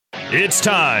It's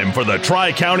time for the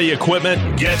Tri-County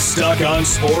Equipment Get Stuck on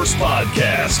Sports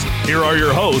podcast. Here are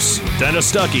your hosts,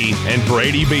 Dennis Stuckey and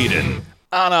Brady Beaton.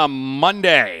 On a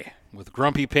Monday with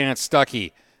Grumpy Pants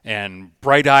Stuckey and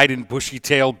Bright-Eyed and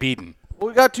Bushy-Tailed Beaton. Well,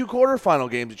 we got 2 quarterfinal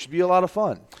games. It should be a lot of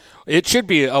fun. It should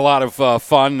be a lot of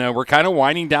fun. We're kind of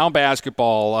winding down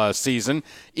basketball season.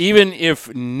 Even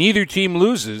if neither team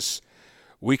loses,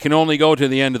 we can only go to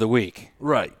the end of the week.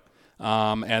 Right.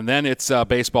 And then it's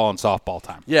baseball and softball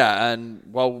time. Yeah, and,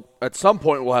 well, at some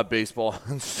point we'll have baseball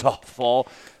and softball.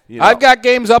 You know. I've got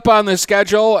games up on the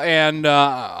schedule, and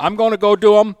I'm going to go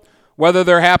do them whether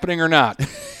they're happening or not.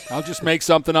 I'll just make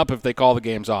something up if they call the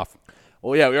games off.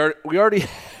 Well, yeah, we already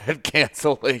had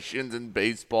cancellations in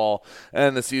baseball,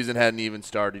 and the season hadn't even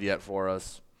started yet for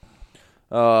us.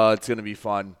 It's going to be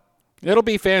fun. It'll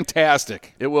be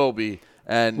fantastic. It will be.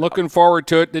 And looking forward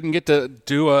to it. Didn't get to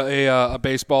do a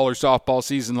baseball or softball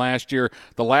season last year.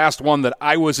 The last one that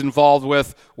I was involved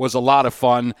with was a lot of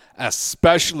fun,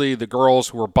 especially the girls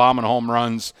who were bombing home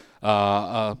runs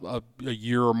a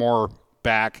year or more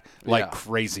back like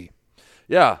crazy.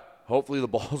 Yeah. Hopefully the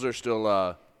balls are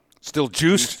still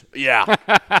juiced. Yeah.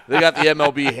 They got the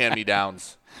MLB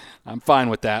hand-me-downs. I'm fine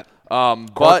with that.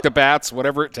 Cork the bats,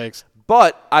 whatever it takes.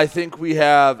 But I think we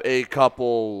have a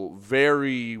couple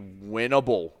very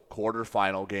winnable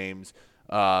quarterfinal games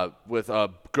with a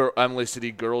Emily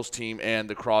City girls team and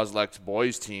the Croslex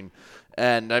boys team.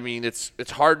 And, I mean, it's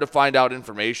hard to find out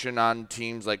information on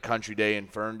teams like Country Day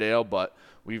and Ferndale, but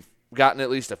we've gotten at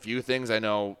least a few things. I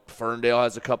know Ferndale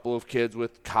has a couple of kids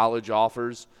with college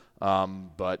offers,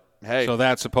 but hey. So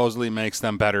that supposedly makes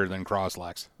them better than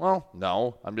Croslex. Well,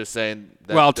 no. I'm just saying.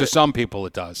 To some people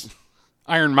it does.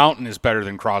 Iron Mountain is better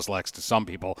than Croslex to some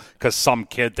people because some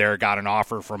kid there got an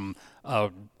offer from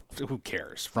who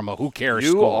cares school.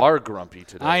 You are grumpy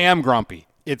today. I am grumpy.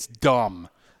 It's dumb.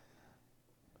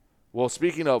 Well,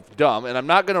 speaking of dumb, and I'm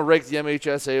not going to rake the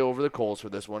MHSA over the coals for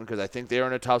this one because I think they are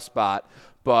in a tough spot,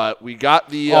 but we got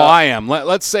the I am.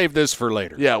 Let's save this for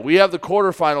later. Yeah, we have the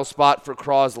quarterfinal spot for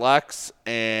Croslex,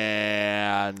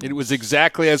 and it was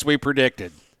exactly as we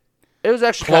predicted. It was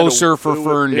actually closer for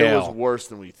Ferndale. It was worse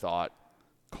than we thought.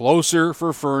 Closer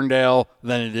for Ferndale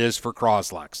than it is for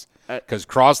Croslex because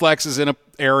Croslex is in an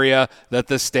area that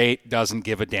the state doesn't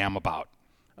give a damn about.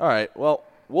 All right, well,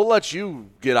 we'll let you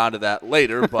get onto that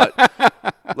later, but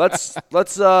let's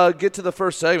get to the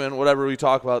first segment. Whatever we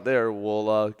talk about there,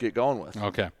 we'll get going with.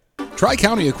 Okay.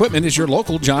 Tri-County Equipment is your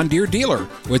local John Deere dealer.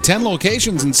 With 10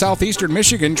 locations in southeastern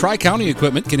Michigan, Tri-County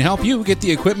Equipment can help you get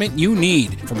the equipment you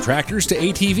need. From tractors to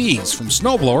ATVs, from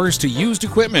snowblowers to used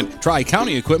equipment,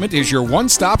 Tri-County Equipment is your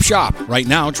one-stop shop. Right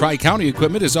now, Tri-County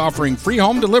Equipment is offering free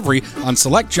home delivery on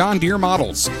select John Deere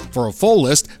models. For a full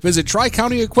list, visit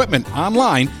Tri-County Equipment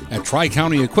online at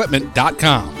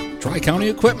tricountyequipment.com. Tri-County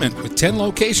Equipment with 10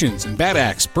 locations in Bad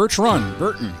Axe, Birch Run,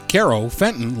 Burton, Caro,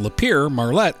 Fenton, Lapeer,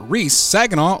 Marlette, Reese,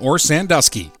 Saginaw, or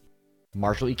Sandusky.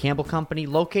 Marshall E. Campbell Company,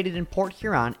 located in Port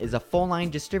Huron, is a full-line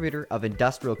distributor of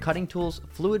industrial cutting tools,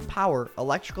 fluid power,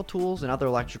 electrical tools, and other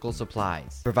electrical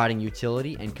supplies, providing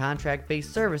utility and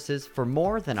contract-based services for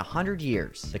more than 100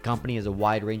 years. The company has a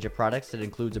wide range of products that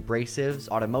includes abrasives,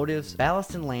 automotives,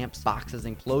 ballast and lamps, boxes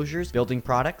and closures, building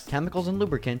products, chemicals and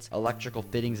lubricants, electrical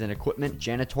fittings and equipment,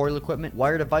 janitorial equipment,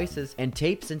 wire devices, and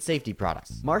tapes and safety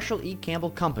products. Marshall E.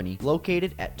 Campbell Company,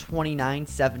 located at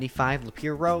 2975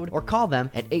 Lapeer Road, or call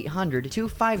them at 800-250-7520.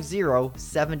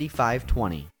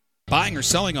 Buying or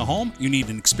selling a home? You need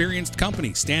an experienced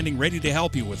company standing ready to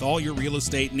help you with all your real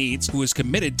estate needs, who is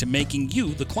committed to making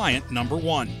you the client number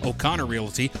one. O'Connor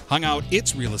Realty hung out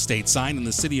its real estate sign in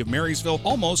the city of Marysville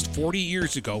almost 40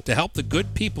 years ago to help the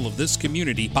good people of this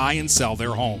community buy and sell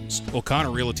their homes.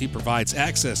 O'Connor Realty provides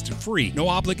access to free,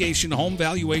 no-obligation home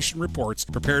valuation reports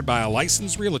prepared by a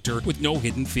licensed realtor with no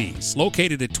hidden fees.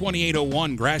 Located at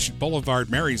 2801 Gratiot Boulevard,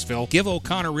 Marysville, give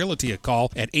O'Connor Realty a call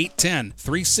at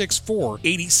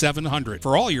 810-364-8700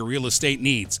 for all your real estate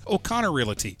needs. O'Connor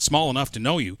Realty, small enough to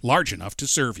know you, large enough to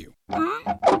serve you.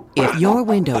 If your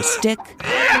windows stick,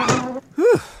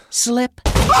 slip,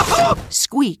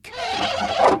 squeak,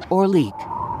 or leak,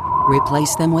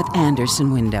 replace them with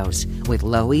Andersen Windows. With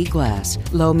low E-glass,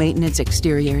 low-maintenance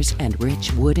exteriors, and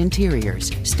rich wood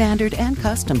interiors, standard and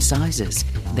custom sizes,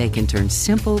 they can turn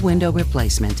simple window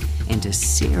replacement into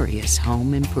serious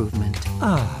home improvement.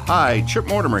 Hi, Chip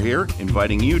Mortimer here,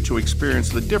 inviting you to experience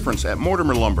the difference at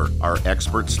Mortimer Lumber. Our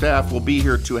expert staff will be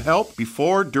here to help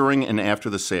before, during, and after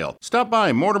the sale. Stop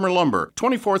by Mortimer Lumber,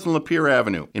 24th and Lapeer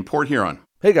Avenue in Port Huron.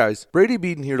 Hey guys, Brady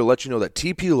Beaton here to let you know that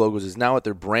TP Logos is now at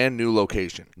their brand new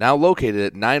location. Now located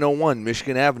at 901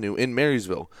 Michigan Avenue in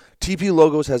Marysville, TP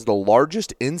Logos has the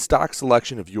largest in-stock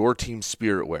selection of your team's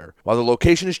spirit wear. While the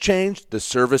location has changed, the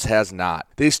service has not.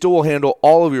 They still will handle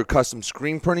all of your custom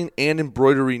screen printing and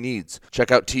embroidery needs.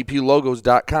 Check out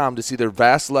tplogos.com to see their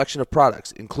vast selection of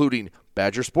products, including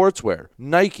Badger Sportswear,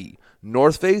 Nike,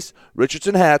 North Face,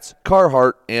 Richardson hats,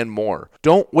 Carhartt, and more.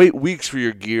 Don't wait weeks for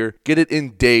your gear. Get it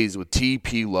in days with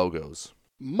TP Logos.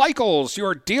 Michaels,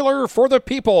 your dealer for the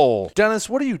people. Dennis,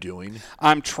 what are you doing?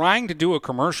 I'm trying to do a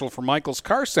commercial for Michaels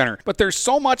Car Center, but there's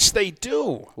so much they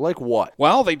do. Like what?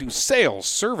 Well, they do sales,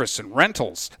 service, and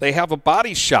rentals. They have a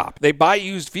body shop. They buy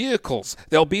used vehicles.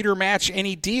 They'll beat or match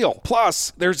any deal.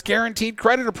 Plus, there's guaranteed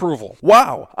credit approval.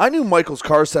 Wow, I knew Michaels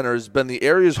Car Center has been the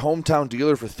area's hometown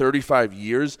dealer for 35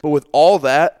 years, but with all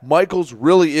that, Michaels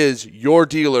really is your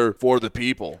dealer for the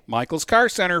people. Michaels Car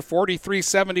Center,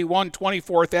 4371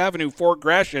 24th Avenue, Fort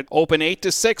Gratiot. Open 8 to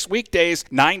 6 weekdays,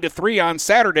 9 to 3 on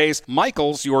Saturdays.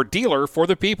 Michaels, your dealer for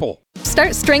the people.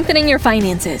 Start strengthening your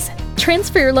finances.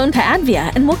 Transfer your loan to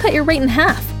Advia and we'll cut your rate in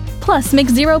half. Plus, make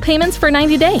 0 payments for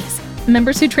 90 days.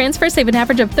 Members who transfer save an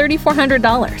average of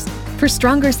 $3,400. For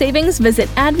stronger savings, visit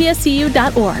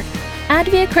adviacu.org.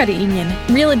 Advia Credit Union.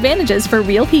 Real advantages for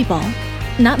real people.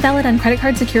 Not valid on credit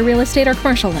card, secure real estate, or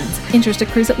commercial loans. Interest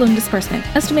accrues at loan disbursement.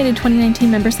 Estimated 2019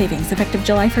 member savings effective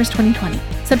July 1st, 2020.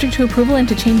 Subject to approval and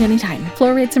to change anytime.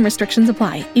 Floor rates and restrictions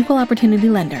apply. Equal opportunity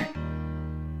lender.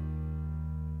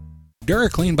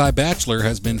 DuraClean by Bachelor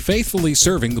has been faithfully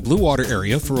serving the Blue Water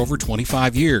area for over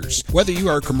 25 years. Whether you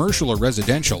are commercial or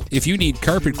residential, if you need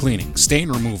carpet cleaning, stain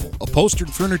removal, upholstered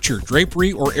furniture,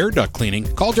 drapery, or air duct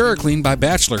cleaning, call DuraClean by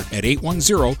Bachelor at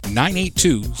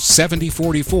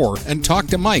 810-982-7044 and talk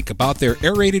to Mike about their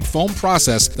aerated foam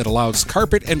process that allows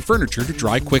carpet and furniture to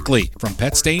dry quickly. From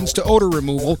pet stains to odor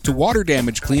removal to water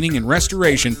damage cleaning and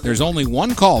restoration, there's only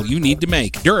one call you need to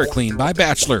make. DuraClean by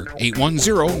Bachelor,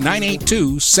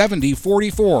 810-982-7044.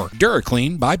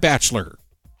 DuraClean by Bachelor.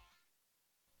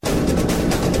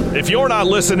 If you're not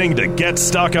listening to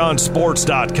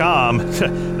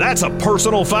GetStuckOnSports.com, that's a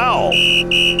personal foul.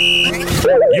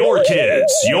 Your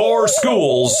kids, your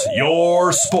schools,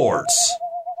 your sports.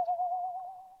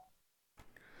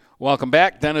 Welcome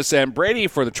back, Dennis and Brady,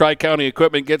 for the Tri-County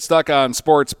Equipment Get Stuck on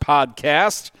Sports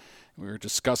podcast. We were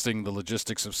discussing the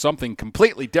logistics of something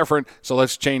completely different, so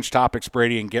let's change topics,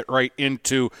 Brady, and get right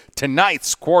into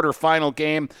tonight's quarterfinal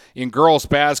game in girls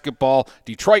basketball.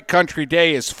 Detroit Country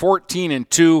Day is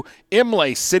 14-2.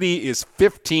 Imlay City is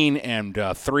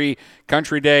 15-3.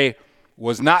 Country Day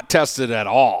was not tested at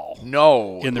all.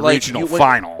 No. In the regional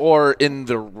final. Or in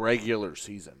the regular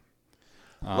season.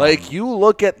 You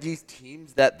look at these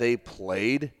teams that they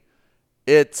played,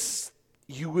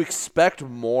 you expect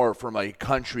more from a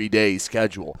Country Day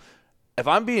schedule. If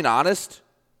I'm being honest,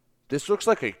 this looks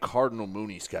like a Cardinal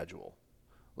Mooney schedule.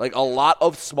 Like a lot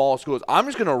of small schools. I'm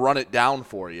just going to run it down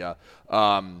for you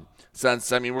since,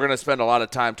 we're going to spend a lot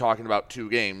of time talking about 2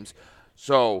 games.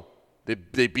 So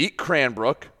they beat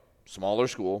Cranbrook, smaller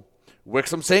school,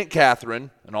 Wixom St.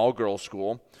 Catherine, an all-girls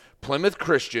school, Plymouth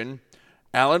Christian,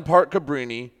 Allen Park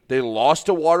Cabrini. They lost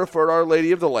to Waterford Our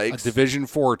Lady of the Lakes. A Division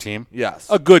IV team. Yes.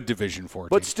 A good Division IV team.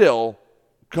 But still,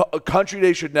 Country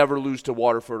Day should never lose to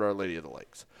Waterford Our Lady of the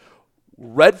Lakes.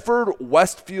 Redford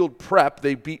Westfield Prep,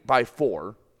 they beat by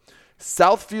 4.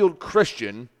 Southfield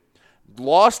Christian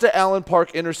lost to Allen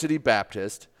Park Intercity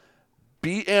Baptist.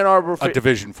 Beat Ann Arbor. A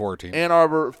Division IV team. Ann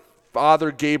Arbor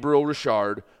Father Gabriel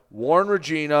Richard. Warren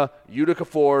Regina, Utica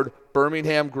Ford,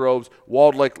 Birmingham Groves,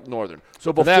 Walled Lake Northern.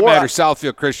 So before for that matter,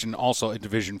 Southfield Christian, also a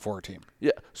Division IV team.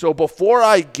 Yeah. So before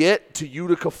I get to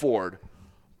Utica Ford,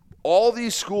 all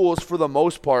these schools, for the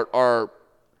most part, are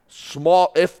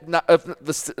small, if not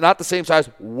the same size,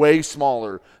 way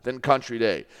smaller than Country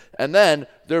Day. And then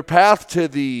their path to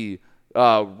the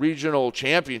regional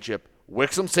championship,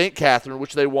 Wixom St. Catherine,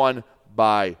 which they won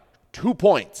by 2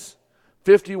 points.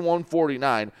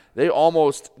 51-49. That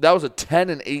was a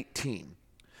 10-8 team.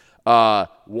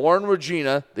 Warren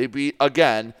Regina, they beat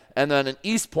again, and then an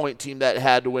East Point team that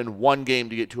had to win 1 game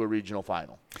to get to a regional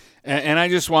final. And I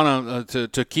just want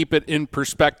to keep it in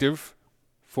perspective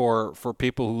for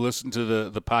people who listen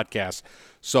to the podcast.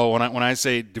 So when I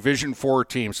say Division IV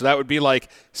team, so that would be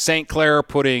like St. Clair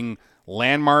putting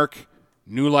Landmark,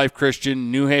 New Life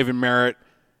Christian, New Haven Merritt,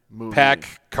 Peck,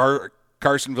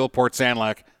 Carsonville, Port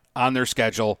Sanilac on their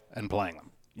schedule and playing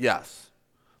them. Yes.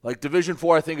 Like Division IV,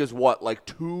 I think, is what, like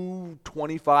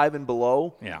 225 and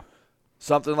below? Yeah.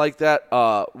 Something like that.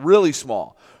 Really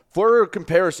small. For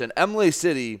comparison, Imlay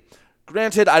City,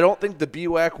 granted, I don't think the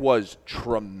BWAC was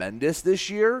tremendous this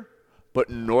year, but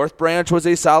North Branch was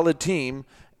a solid team.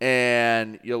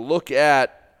 And you look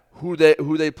at who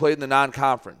they played in the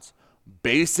non-conference.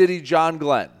 Bay City John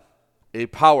Glenn, a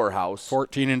powerhouse.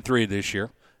 14-3 this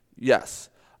year. Yes.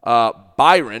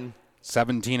 Byron.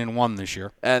 17-1 this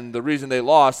year. And the reason they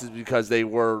lost is because they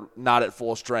were not at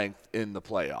full strength in the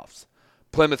playoffs.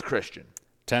 Plymouth Christian.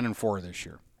 10-4 this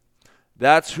year.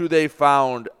 That's who they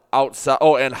found outside.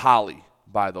 Oh, and Holly,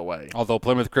 by the way. Although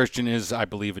Plymouth Christian is, I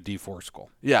believe, a D4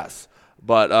 school. Yes.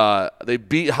 But they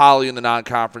beat Holly in the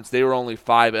non-conference. They were only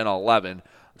 5-11,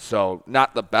 so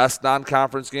not the best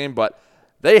non-conference game, but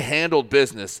they handled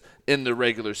business in the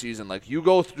regular season. Like, you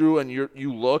go through and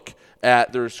you look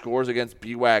at their scores against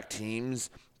BWAC teams,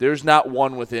 there's not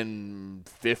one within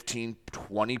 15,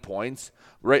 20 points.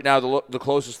 Right now, the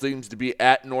closest seems to be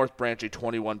at North Branch, a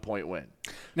 21-point win.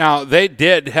 Now, they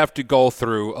did have to go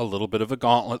through a little bit of a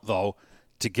gauntlet, though,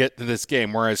 to get to this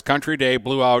game, whereas Country Day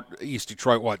blew out East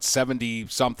Detroit,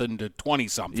 70-something to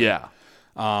 20-something. Yeah.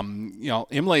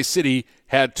 Imlay City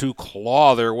had to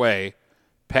claw their way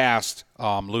past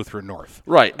Lutheran North.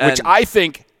 Right. Which I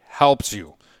think helps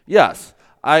you. Yes.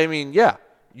 I mean, yeah.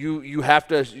 You have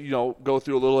to, go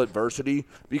through a little adversity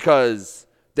because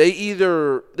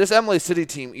this Imlay City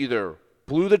team either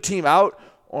blew the team out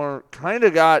or kind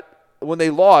of got, when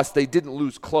they lost, they didn't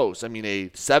lose close. I mean, a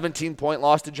 17-point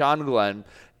loss to John Glenn,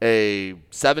 a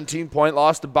 17-point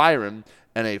loss to Byron,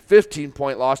 and a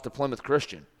 15-point loss to Plymouth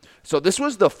Christian. So this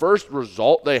was the first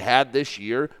result they had this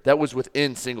year that was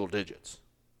within single digits.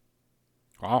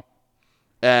 Wow.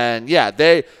 And, yeah,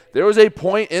 there was a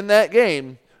point in that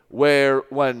game where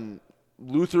when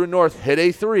Lutheran North hit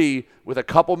a 3 with a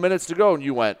couple minutes to go, and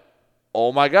you went,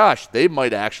 oh, my gosh, they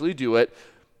might actually do it.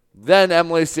 Then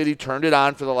Imlay City turned it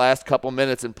on for the last couple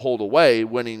minutes and pulled away,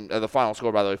 winning the final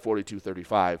score, by the way,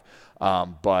 42-35.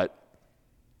 But,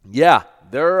 yeah,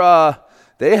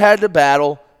 they had to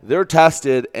battle. They're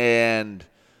tested, and,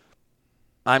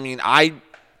 I mean, I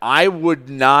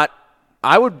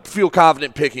would feel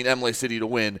confident picking Imlay City to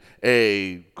win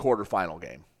a quarterfinal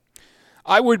game.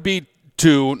 I would be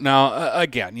too. Now,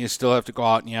 again, you still have to go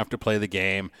out and you have to play the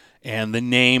game, and the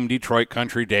name Detroit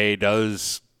Country Day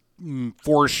does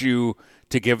force you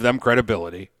to give them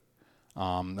credibility.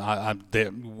 I'm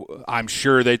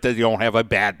sure that they don't have a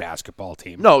bad basketball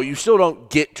team. No, you still don't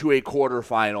get to a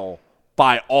quarterfinal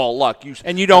by all luck.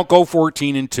 And you don't go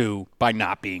 14-2 by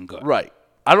not being good. Right.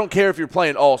 I don't care if you're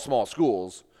playing all small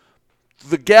schools.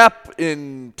 The gap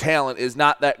in talent is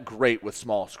not that great with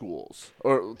small schools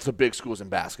or to big schools in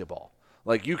basketball.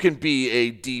 Like, you can be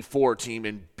a D4 team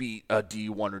and beat a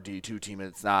D1 or D2 team, and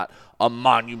it's not a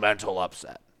monumental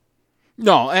upset.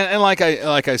 No, and like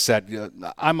I said,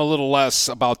 I'm a little less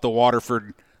about the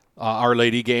Waterford Our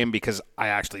Lady game because I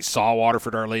actually saw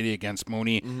Waterford Our Lady against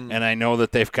Mooney, and I know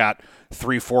that they've got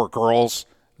 3-4 girls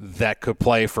that could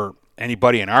play for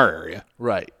anybody in our area,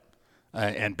 right?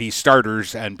 And be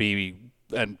starters and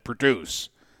produce.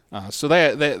 So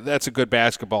that's a good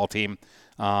basketball team.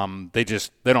 They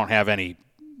don't have any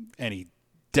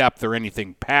depth or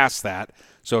anything past that.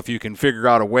 So if you can figure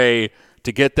out a way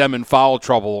to get them in foul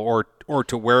trouble or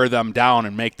to wear them down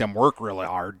and make them work really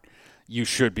hard, you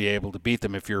should be able to beat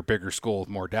them if you're a bigger school with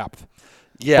more depth.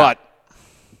 Yeah. But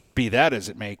be that as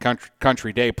it may,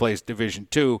 Country Day plays Division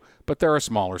II, but they're a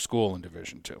smaller school in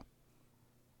Division II.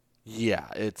 Yeah,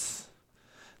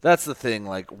 that's the thing.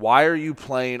 Like, why are you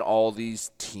playing all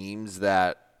these teams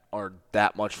that are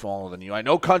that much smaller than you? I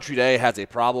know Country Day has a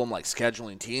problem like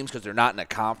scheduling teams because they're not in a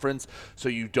conference, so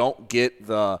you don't get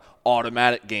the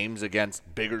automatic games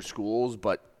against bigger schools.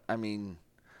 But I mean,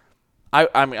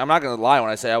 I'm not going to lie when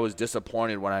I say I was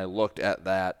disappointed when I looked at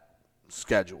that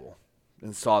schedule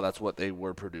and saw that's what they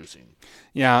were producing.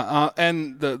 Yeah,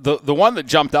 and the one that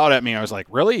jumped out at me, I was like,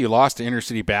 really? You lost to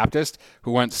Intercity Baptist,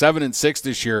 who went 7-6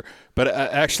 this year? But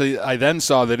actually, I then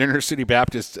saw that Intercity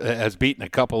Baptist has beaten a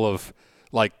couple of,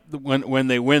 like, when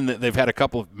they win, they've had a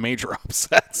couple of major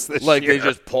upsets this year. They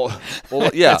just pull. Well,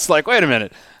 yeah. It's like, wait a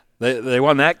minute. They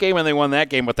won that game and they won that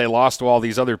game, but they lost to all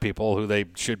these other people who they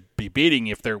should be beating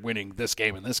if they're winning this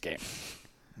game and this game.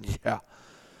 Yeah.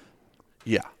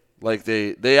 Yeah. Like,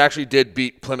 they actually did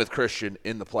beat Plymouth Christian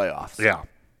in the playoffs. Yeah.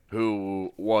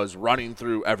 Who was running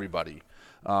through everybody.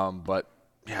 But,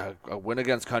 yeah, a win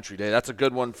against Country Day. That's a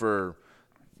good one for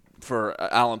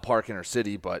Allen Park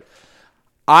Intercity. But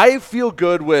I feel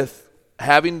good with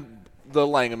having the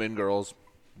Langeman girls.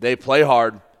 They play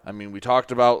hard. I mean, we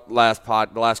talked about the last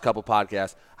couple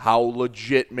podcasts how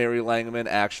legit Mary Langeman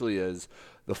actually is.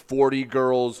 The 40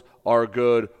 girls are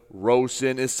good.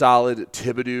 Rosen is solid.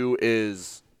 Thibodeau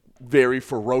is very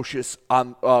ferocious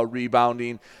on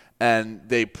rebounding. and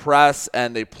they press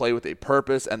and they play with a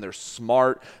purpose and they're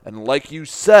smart. And like you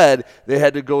said, they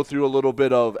had to go through a little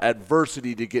bit of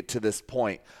adversity to get to this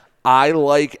point. I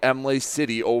like Emily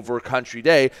City over Country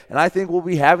Day, and I think we'll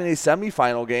be having a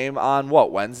semifinal game on,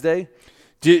 Wednesday?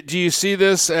 Do you see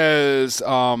this as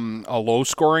a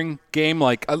low-scoring game?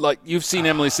 Like you've seen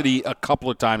Emily City a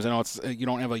couple of times. I know you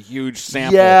don't have a huge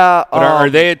sample. Yeah, but are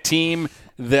they a team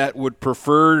that would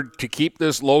prefer to keep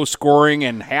this low-scoring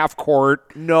and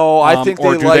half-court? No, I think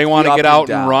or they do like they want the to get up out and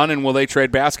down. and run, and will they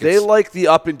trade baskets? They like the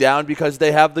up and down because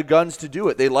they have the guns to do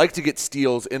it. They like to get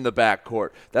steals in the backcourt.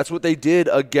 That's what they did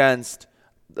against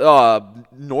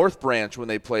North Branch when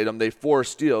they played them. They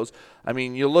forced steals. I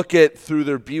mean, you look at through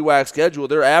their BWAC schedule,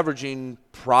 they're averaging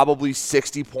probably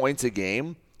 60 points a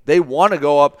game. They want to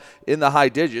go up in the high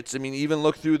digits. I mean, even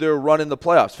look through their run in the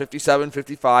playoffs, 57,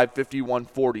 55, 51,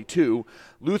 42.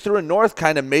 Lutheran North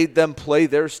kind of made them play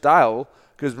their style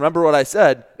because remember what I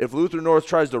said, if Lutheran North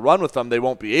tries to run with them, they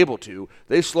won't be able to.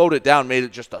 They slowed it down, made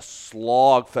it just a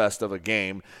slog fest of a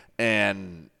game,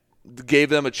 and gave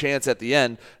them a chance at the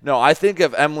end. No, I think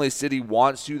if Emily City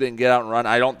wants to, they can get out and run.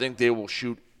 I don't think they will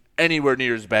shoot anywhere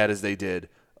near as bad as they did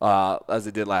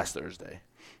last Thursday.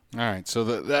 All right, so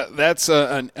that's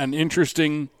an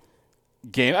interesting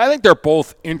game. I think they're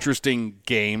both interesting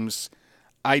games.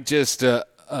 I just,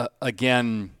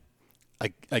 again,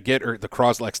 I get the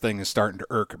Croslex thing is starting to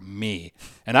irk me.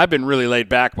 And I've been really laid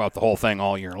back about the whole thing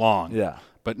all year long. Yeah.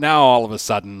 But now all of a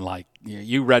sudden, like,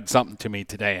 you read something to me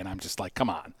today, and I'm just like, come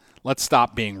on. Let's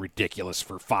stop being ridiculous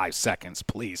for 5 seconds,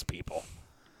 please, people.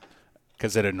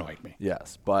 Because it annoyed me.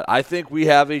 Yes, but I think we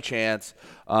have a chance.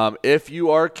 If you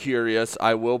are curious,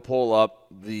 I will pull up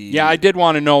the... Yeah, I did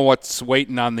want to know what's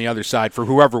waiting on the other side for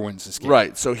whoever wins this game.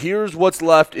 Right, so here's what's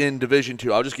left in Division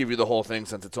II. I'll just give you the whole thing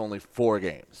since it's only 4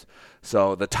 games.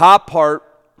 So the top part,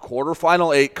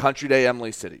 quarterfinal 8, Country Day,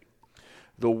 Emily City.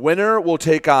 The winner will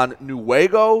take on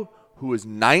Newaygo, who is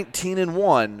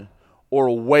 19-1,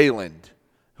 or Wayland,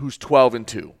 who's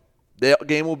 12-2. The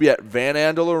game will be at Van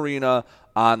Andel Arena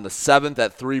on the 7th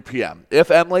at 3 p.m.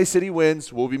 If Emily City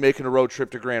wins, we'll be making a road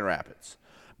trip to Grand Rapids.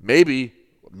 Maybe,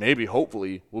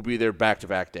 hopefully, we'll be there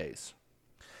back-to-back days.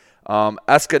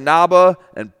 Escanaba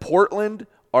and Portland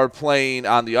are playing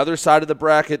on the other side of the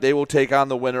bracket. They will take on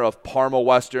the winner of Parma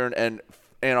Western and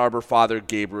Ann Arbor Father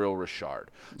Gabriel Richard.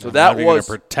 So I'm that not even was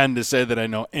going to pretend to say that I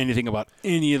know anything about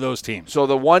any of those teams. So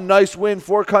the one nice win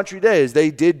for Country Day is they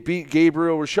did beat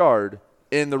Gabriel Richard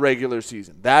in the regular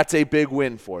season. That's a big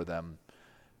win for them.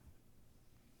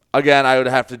 Again, I would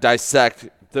have to dissect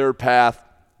their path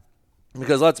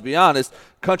because let's be honest,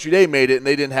 Country Day made it and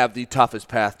they didn't have the toughest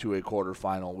path to a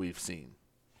quarterfinal we've seen.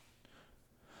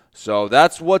 So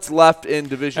that's what's left in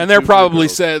Division. And they're probably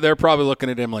looking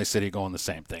at Emily City going the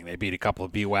same thing. They beat a couple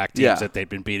of BWAC teams that they've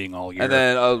been beating all year,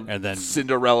 and then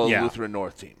Cinderella Lutheran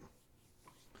North team.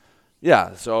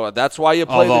 Yeah, so that's why you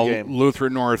play the game.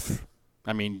 Lutheran North,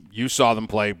 I mean, you saw them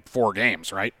play 4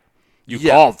 games, right? You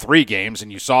called 3 games, and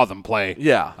you saw them play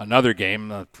another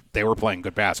game. They were playing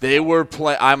good basketball. They were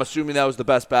playing. I'm assuming that was the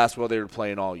best basketball they were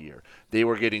playing all year. They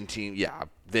were getting teams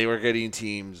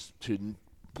to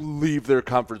leave their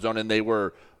comfort zone, and they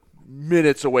were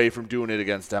minutes away from doing it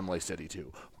against Emily City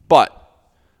too. But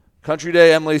Country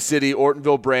Day, Emily City,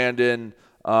 Ortonville, Brandon.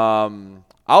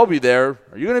 I'll be there.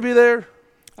 Are you going to be there?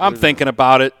 I'm thinking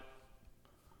about it.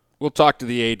 We'll talk to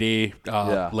the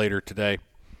AD later today.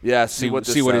 Yeah, see what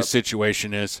his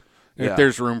situation is. If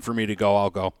there's room for me to go, I'll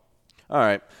go. All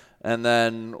right. And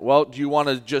then, do you want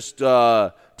to just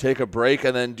take a break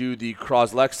and then do the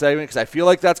Croslex segment? Because I feel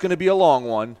like that's going to be a long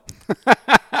one.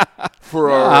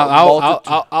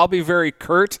 I'll be very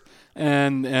curt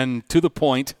and to the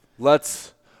point.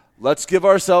 Let's give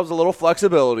ourselves a little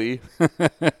flexibility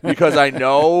because I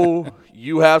know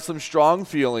you have some strong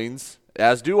feelings,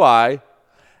 as do I.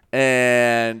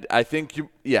 And I think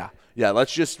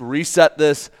let's just reset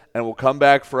this, and we'll come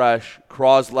back fresh.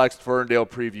 Croslex Ferndale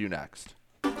preview next.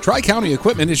 Tri-County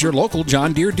Equipment is your local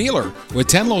John Deere dealer. With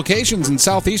 10 locations in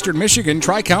southeastern Michigan,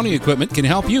 Tri-County Equipment can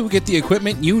help you get the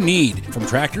equipment you need. From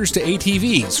tractors to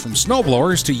ATVs, from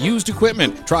snowblowers to used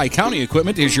equipment, Tri-County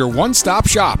Equipment is your one-stop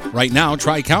shop. Right now,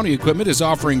 Tri-County Equipment is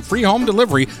offering free home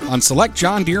delivery on select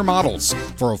John Deere models.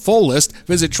 For a full list,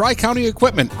 visit Tri-County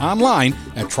Equipment online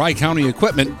at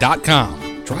tricountyequipment.com.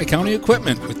 Tri-County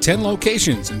Equipment with 10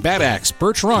 locations in Bad Axe,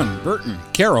 Birch Run, Burton,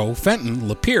 Caro, Fenton,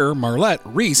 Lapeer, Marlette,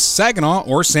 Reese, Saginaw,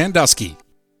 or Sandusky.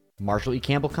 Marshall E.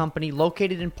 Campbell Company,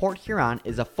 located in Port Huron,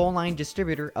 is a full-line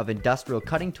distributor of industrial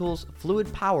cutting tools,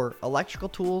 fluid power, electrical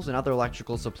tools, and other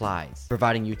electrical supplies,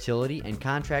 providing utility and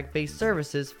contract-based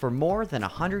services for more than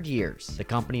 100 years. The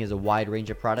company has a wide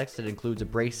range of products that includes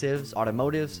abrasives,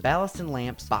 automotives, ballast and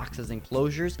lamps, boxes and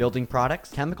closures, building products,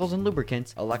 chemicals and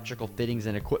lubricants, electrical fittings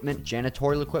and equipment,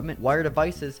 janitorial equipment, wire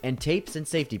devices, and tapes and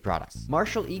safety products.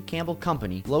 Marshall E. Campbell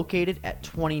Company, located at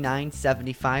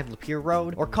 2975 Lapeer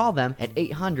Road, or call them at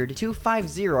 800-250-7520.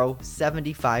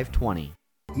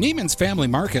 Neiman's Family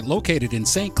Market, located in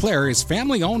St. Clair, is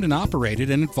family-owned and operated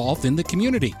and involved in the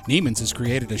community. Neiman's has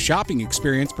created a shopping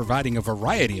experience providing a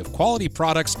variety of quality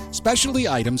products, specialty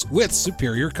items with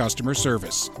superior customer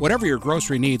service. Whatever your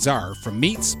grocery needs are, from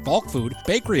meats, bulk food,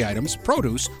 bakery items,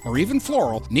 produce, or even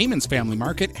floral, Neiman's Family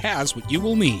Market has what you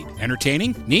will need.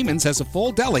 Entertaining? Neiman's has a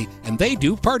full deli, and they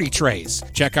do party trays.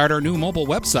 Check out our new mobile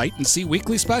website and see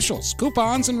weekly specials,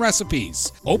 coupons, and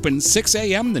recipes. Open 6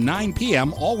 a.m. to 9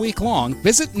 p.m. all week long.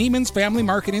 Visit Neiman's Family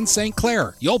Market in St.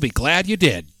 Clair. You'll be glad you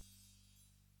did.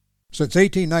 Since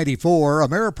 1894,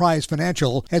 Ameriprise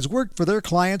Financial has worked for their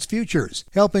clients' futures,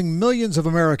 helping millions of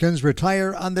Americans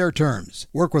retire on their terms.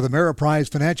 Work with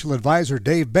Ameriprise Financial Advisor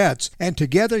Dave Betts, and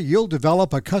together you'll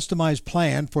develop a customized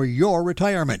plan for your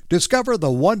retirement. Discover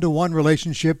the one-to-one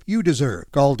relationship you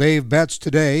deserve. Call Dave Betts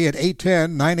today at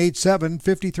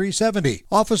 810-987-5370.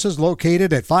 Office is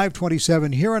located at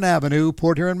 527 Huron Avenue,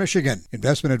 Port Huron, Michigan.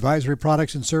 Investment advisory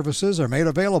products and services are made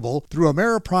available through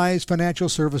Ameriprise Financial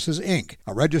Services, Inc.,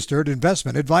 a registered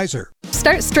investment advisor.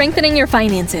 Start strengthening your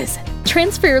finances.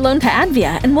 Transfer your loan to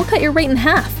Advia and we'll cut your rate in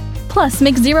half. Plus,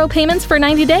 make 0 payments for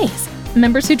 90 days.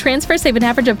 Members who transfer save an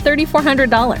average of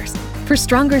 $3,400. For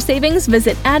stronger savings,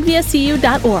 visit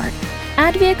adviacu.org.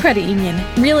 Advia Credit Union.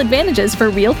 Real advantages for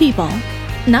real people.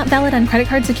 Not valid on credit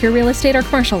card, secure real estate, or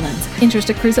commercial loans. Interest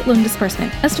accrues at loan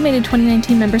disbursement. Estimated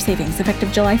 2019 member savings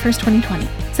effective July 1st, 2020.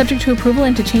 Subject to approval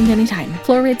and to change anytime.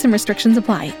 Floor rates and restrictions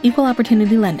apply. Equal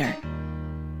opportunity lender.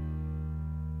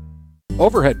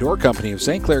 Overhead Door Company of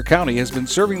St. Clair County has been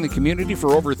serving the community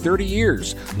for over 30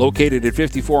 years. Located at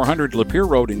 5400 Lapeer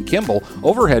Road in Kimball,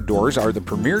 Overhead Doors are the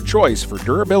premier choice for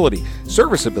durability,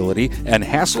 serviceability, and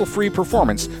hassle-free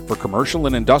performance for commercial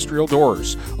and industrial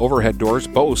doors. Overhead Doors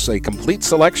boasts a complete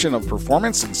selection of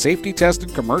performance and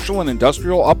safety-tested commercial and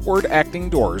industrial upward-acting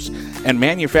doors and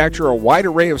manufacture a wide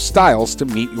array of styles to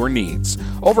meet your needs.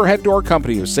 Overhead Door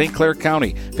Company of St. Clair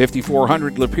County,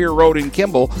 5400 Lapeer Road in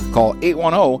Kimball. Call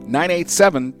 810-987-2185.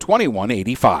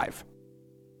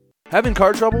 Having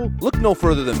car trouble? Look no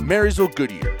further than Marysville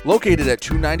Goodyear. Located at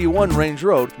 291 Range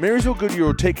Road, Marysville Goodyear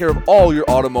will take care of all your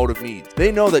automotive needs. They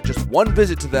know that just one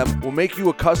visit to them will make you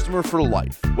a customer for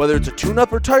life. Whether it's a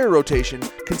tune-up or tire rotation,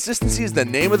 consistency is the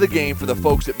name of the game for the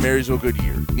folks at Marysville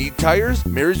Goodyear. Need tires?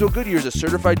 Marysville Goodyear is a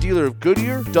certified dealer of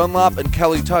Goodyear, Dunlop, and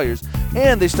Kelly tires,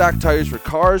 and they stock tires for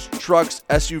cars, trucks,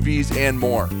 SUVs, and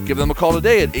more. Give them a call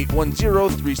today at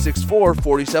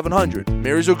 810-364-4700.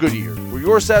 Marysville Goodyear, where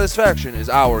your satisfaction is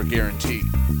our guarantee.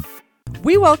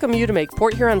 We welcome you to make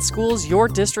Port Huron Schools your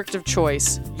district of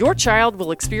choice. Your child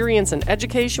will experience an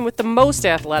education with the most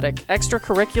athletic,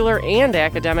 extracurricular, and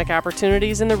academic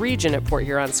opportunities in the region at Port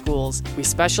Huron Schools. We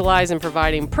specialize in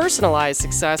providing personalized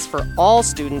success for all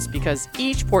students because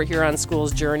each Port Huron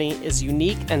Schools journey is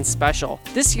unique and special.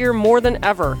 This year, more than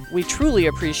ever, we truly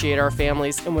appreciate our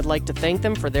families and would like to thank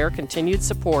them for their continued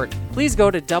support. Please go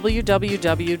to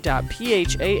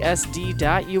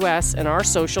www.phasd.us and our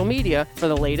social media for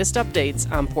the latest updates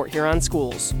on Port Huron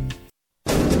Schools.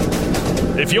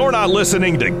 If you're not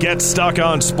listening to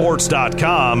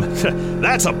GetStuckOnSports.com,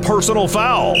 that's a personal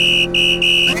foul.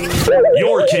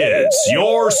 Your kids,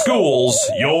 your schools,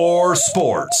 your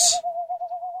sports.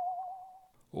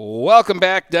 Welcome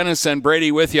back. Dennis and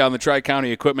Brady with you on the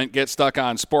Tri-County Equipment Get Stuck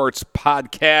on Sports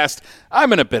podcast.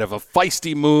 I'm in a bit of a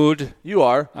feisty mood. You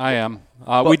are. I am.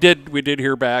 We did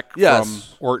hear back from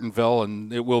Ortonville,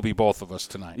 and it will be both of us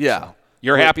tonight. Yeah. So.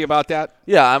 You're happy about that?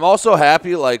 Yeah, I'm also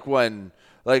happy again,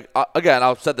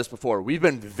 I've said this before. We've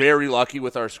been very lucky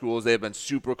with our schools. They've been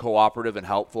super cooperative and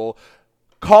helpful.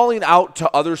 Calling out to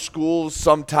other schools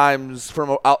sometimes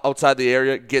from outside the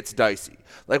area gets dicey.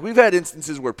 We've had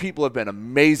instances where people have been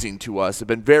amazing to us, have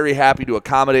been very happy to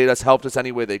accommodate us, helped us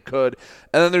any way they could.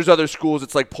 And then there's other schools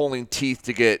it's like pulling teeth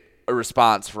to get a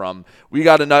response from. We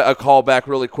got a call back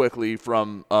really quickly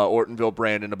from Ortonville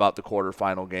Brandon about the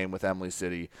quarterfinal game with Emily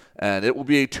City. And it will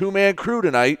be a 2-man crew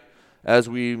tonight as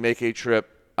we make a trip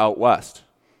out west.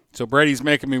 So Brady's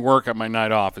making me work on my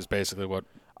night off is basically what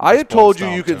I had told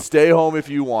you can stay home if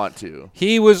you want to.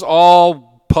 He was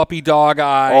all puppy dog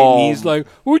eye. And he's like,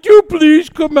 would you please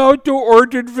come out to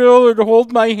Ortonville and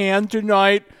hold my hand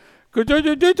tonight? Because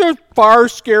it's a far,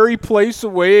 scary place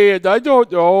away, and I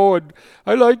don't know, and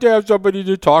I like to have somebody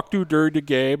to talk to during the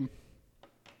game.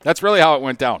 That's really how it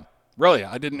went down. Really,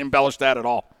 I didn't embellish that at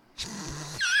all.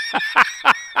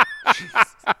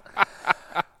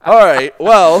 All right,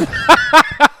 well,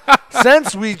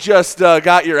 since we just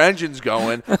got your engines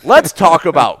going, let's talk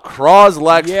about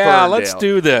Croslex Yeah, Ferndale. let's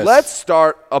do this. Let's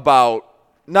start about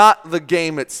not the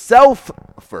game itself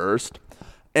first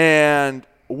and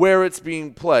where it's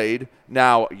being played.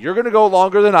 Now, you're going to go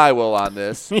longer than I will on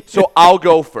this, so I'll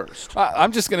go first.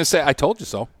 I'm just going to say I told you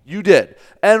so. You did.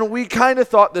 And we kind of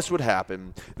thought this would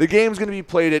happen. The game's going to be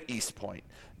played at East Point.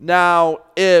 Now,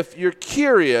 if you're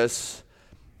curious,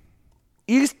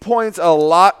 East Point's a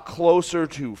lot closer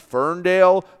to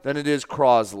Ferndale than it is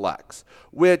Croslex,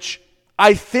 which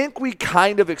I think we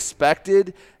kind of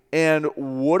expected and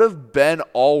would have been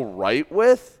all right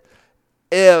with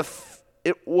if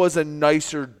it was a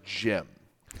nicer gym.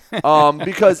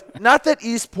 Because not that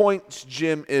East Point's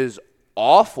gym is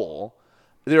awful.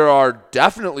 There are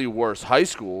definitely worse high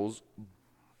schools.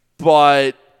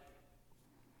 But,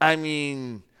 I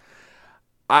mean,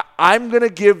 I'm going to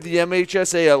give the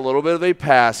MHSA a little bit of a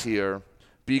pass here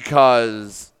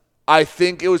because I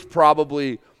think it was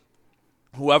probably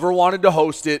whoever wanted to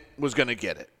host it was going to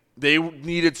get it. They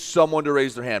needed someone to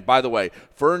raise their hand. By the way,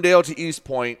 Ferndale to East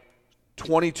Point,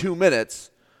 22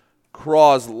 minutes.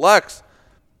 Croslex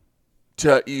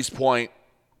to East Point,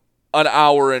 an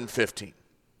hour and 15.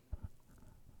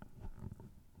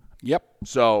 Yep.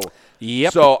 So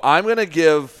I'm going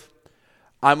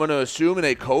to assume in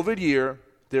a COVID year,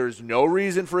 there's no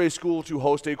reason for a school to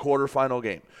host a quarterfinal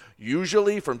game.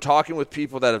 Usually, from talking with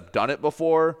people that have done it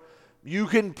before, you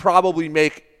can probably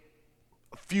make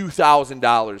a few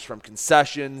 $1,000s from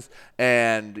concessions,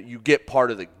 and you get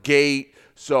part of the gate.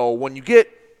 So when you get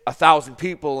 1,000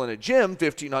 people in a gym,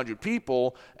 1,500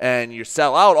 people, and you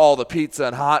sell out all the pizza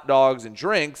and hot dogs and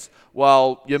drinks,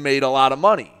 well, you made a lot of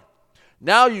money.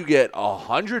 Now you get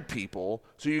 100 people,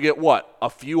 so you get what? A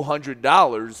few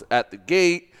 $100s at the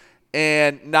gate,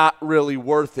 and not really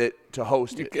worth it to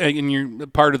host it. And you're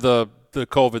part of the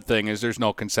COVID thing is there's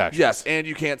no concessions. Yes, and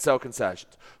you can't sell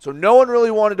concessions. So no one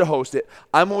really wanted to host it.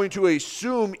 I'm going to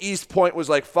assume East Point was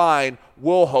like, fine,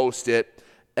 we'll host it,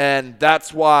 and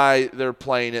that's why they're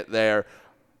playing it there.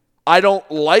 I don't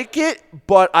like it,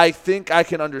 but I think I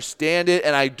can understand it,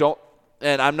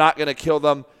 and I'm not going to kill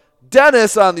them.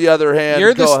 Dennis, on the other hand,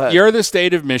 go ahead. You're the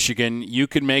state of Michigan. You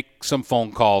can make some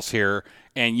phone calls here,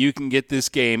 and you can get this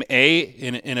game, A,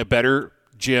 in a better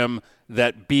gym,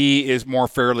 that B is more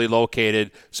fairly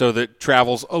located so that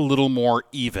travel's a little more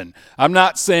even. I'm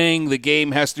not saying the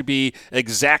game has to be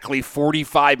exactly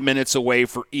 45 minutes away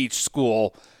for each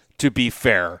school to be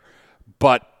fair,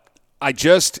 but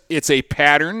it's a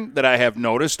pattern that I have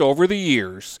noticed over the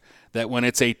years that when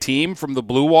it's a team from the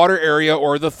Blue Water area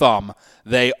or the Thumb,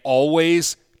 they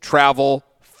always travel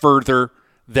further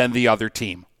than the other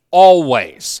team.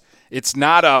 Always. It's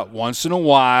not a once in a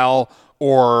while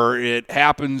or it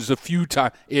happens a few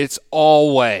times. It's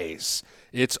always,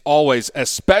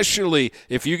 especially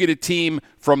if you get a team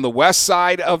from the west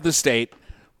side of the state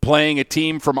playing a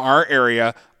team from our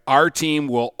area, our team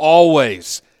will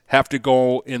always have to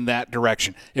go in that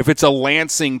direction. If it's a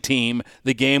Lansing team,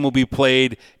 the game will be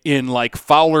played in like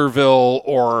Fowlerville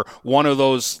or one of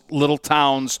those little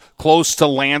towns close to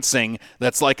Lansing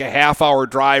that's like a half-hour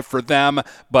drive for them,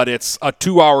 but it's a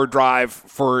 2-hour drive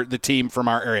for the team from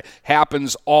our area.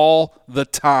 Happens all the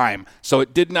time. So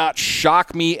it did not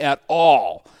shock me at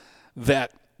all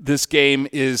that this game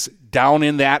is down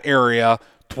in that area,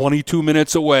 22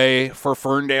 minutes away for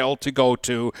Ferndale to go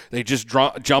to. They just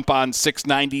jump on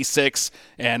 696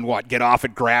 and get off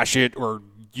at Gratiot or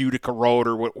Utica Road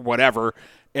or whatever,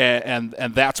 and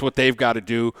that's what they've got to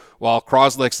do, while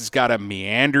Croslex has got to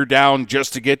meander down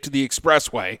just to get to the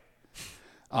expressway.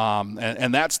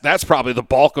 And that's probably the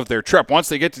bulk of their trip. Once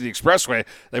they get to the expressway,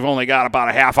 they've only got about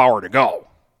a half hour to go.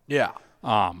 Yeah.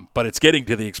 But it's getting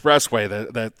to the expressway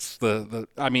that's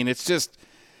it's just –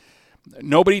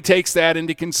 nobody takes that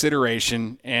into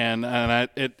consideration, and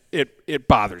it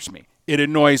bothers me. It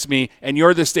annoys me, and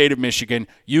you're the state of Michigan.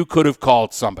 You could have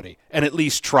called somebody and at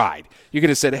least tried. You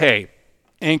could have said, hey,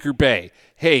 Anchor Bay,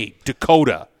 hey,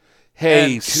 Dakota,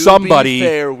 hey, and to somebody. be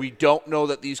fair, we don't know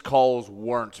that these calls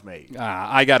weren't made.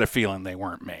 I got a feeling they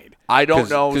weren't made. I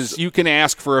don't know. Because you can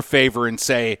ask for a favor and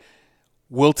say,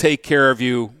 we'll take care of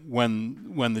you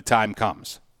when the time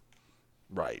comes.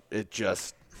 Right. It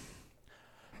just...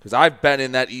 Because I've been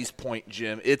in that East Point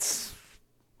gym. It's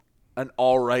an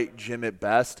all right gym at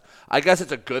best. I guess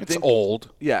it's a good thing. It's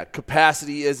old. Yeah,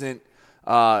 capacity isn't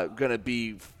going to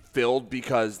be filled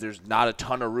because there's not a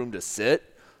ton of room to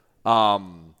sit.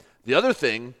 The other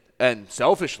thing, and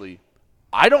selfishly,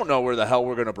 I don't know where the hell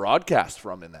we're going to broadcast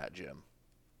from in that gym.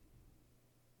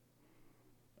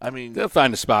 I mean, they'll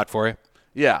find a spot for you.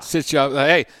 Yeah. Sit you up.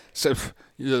 Hey, so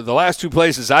the last 2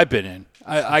 places I've been in,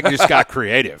 I just got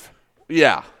creative.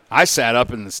 Yeah. I sat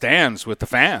up in the stands with the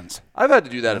fans. I've had to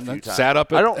do that a few times. Sat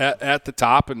up at the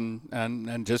top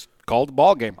and just called the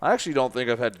ball game. I actually don't think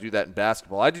I've had to do that in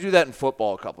basketball. I had to do that in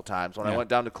football a couple times. When I went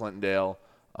down to Clintondale,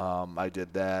 I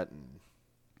did that. And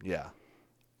yeah.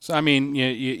 So, I mean,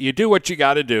 you do what you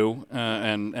got to do,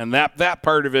 and that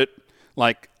part of it,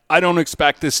 like, I don't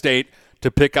expect the state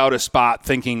to pick out a spot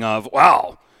thinking of,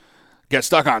 wow, Get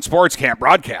Stuck on Sports can't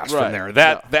broadcast from there.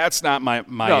 That's not my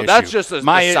issue. That's just a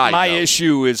side my note.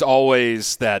 issue is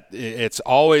always that it's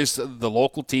always the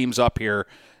local teams up here.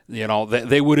 You know,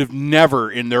 they would have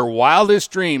never, in their wildest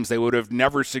dreams, they would have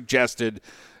never suggested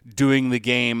doing the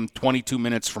game 22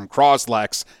 minutes from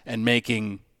Croslex and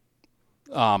making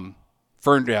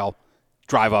Ferndale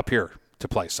drive up here to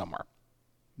play somewhere.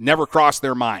 Never crossed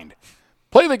their mind.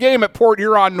 Play the game at Port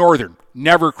Huron Northern.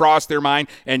 Never crossed their mind,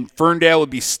 and Ferndale would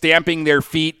be stamping their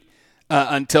feet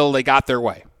until they got their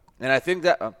way. And I think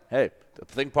that, I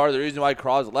think part of the reason why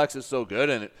Croslex is so good,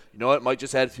 and it might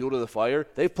just add fuel to the fire,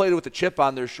 they've played with a chip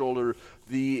on their shoulder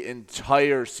the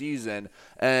entire season.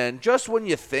 And just when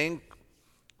you think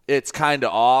it's kind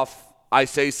of off, I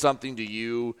say something to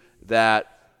you that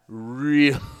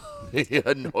really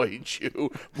annoyed you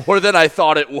more than I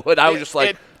thought it would. I was just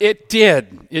like... It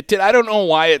did. I don't know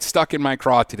why it stuck in my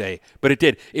craw today, but it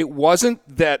did. It wasn't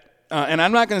that, and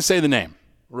I'm not going to say the name.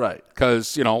 Right.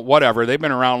 Because, whatever. They've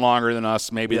been around longer than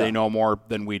us. Maybe they know more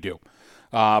than we do.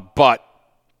 But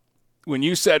when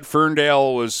you said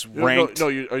Ferndale was ranked... No,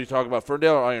 are you talking about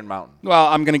Ferndale or Iron Mountain? Well,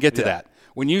 I'm going to get to that.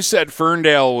 When you said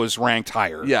Ferndale was ranked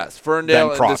higher... Yes,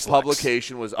 Ferndale in this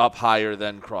publication was up higher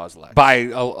than Croslex. By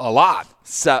a lot.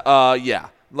 So, yeah.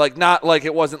 Not like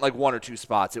it wasn't like 1 or 2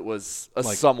 spots. It was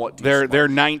somewhat decent. They're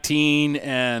 19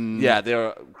 and... Yeah,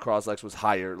 Croslex was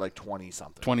higher, like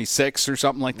 20-something. 26 or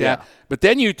something like that. But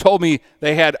then you told me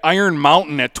they had Iron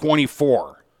Mountain at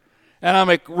 24. And I'm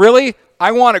like, really?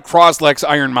 I want a Croslex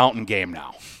Iron Mountain game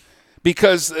now.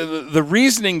 Because the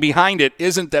reasoning behind it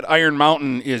isn't that Iron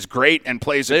Mountain is great and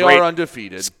plays They are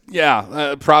undefeated.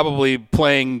 Yeah, probably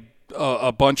playing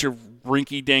a bunch of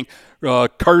rinky-dink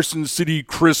Carson City,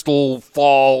 Crystal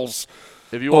Falls,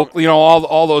 if you want,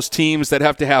 all those teams that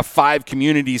have to have 5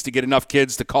 communities to get enough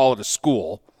kids to call it a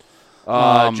school.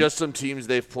 Just some teams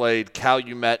they've played: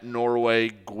 Calumet, Norway,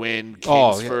 Gwynn,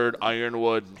 Kingsford,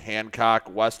 Ironwood, Hancock,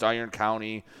 West Iron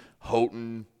County,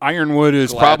 Houghton. Ironwood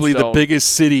is probably the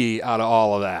biggest city out of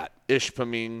all of that.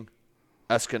 Ishpeming,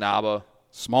 Escanaba.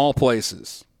 Small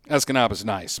places. Escanaba's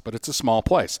nice, but it's a small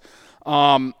place.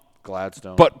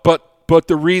 Gladstone. But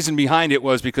the reason behind it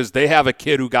was because they have a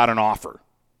kid who got an offer.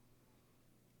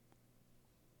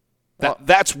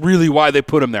 That's really why they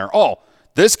put him there. Oh,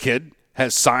 this kid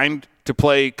has signed to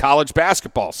play college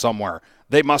basketball somewhere.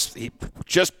 They must,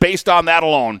 just based on that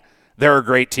alone, they're a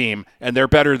great team, and they're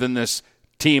better than this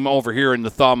team over here in the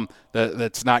Thumb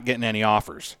that's not getting any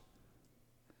offers.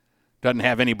 Doesn't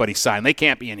have anybody signed. They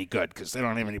can't be any good because they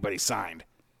don't have anybody signed.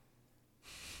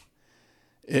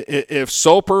 If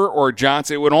Soper or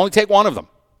Johnson, it would only take one of them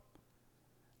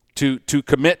to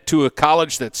commit to a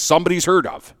college that somebody's heard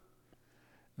of.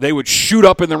 They would shoot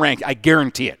up in the rank. I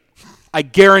guarantee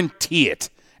it.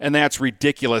 And that's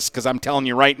ridiculous because I'm telling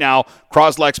you right now,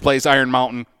 Croslex plays Iron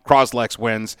Mountain, Croslex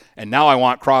wins, and now I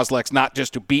want Croslex not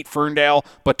just to beat Ferndale,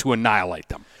 but to annihilate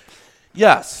them.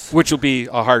 Yes. Which will be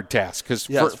a hard task because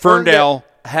Ferndale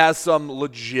has some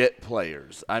legit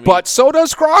players. But so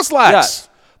does Croslex. Yes.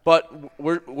 But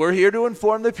we're here to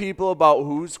inform the people about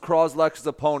who's Croslex's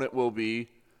opponent will be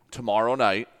tomorrow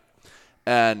night.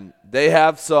 And they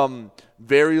have some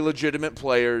very legitimate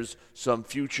players, some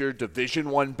future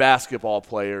Division I basketball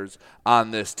players on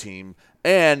this team,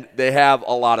 and they have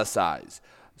a lot of size.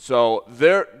 So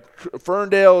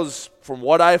Ferndale's, from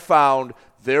what I found,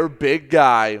 their big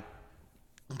guy,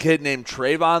 a kid named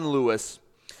Trayvon Lewis.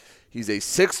 He's a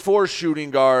 6'4" shooting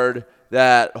guard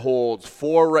that holds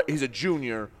he's a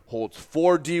junior, holds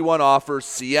 4 D1 offers: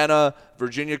 Siena,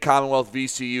 Virginia Commonwealth,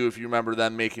 VCU, if you remember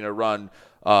them making a run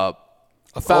a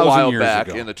while back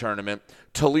in the tournament,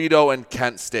 Toledo, and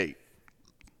Kent State.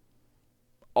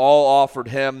 All offered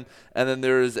him. And then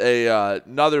there's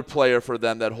another player for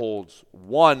them that holds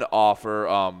 1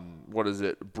 offer.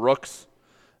 Brooks?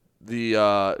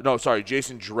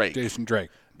 Jason Drake. Jason Drake.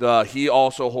 He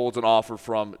also holds an offer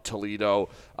from Toledo.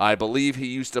 I believe he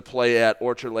used to play at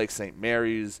Orchard Lake St.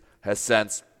 Mary's, has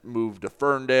since moved to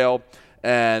Ferndale.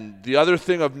 And the other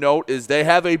thing of note is they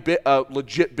have a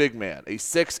legit big man, a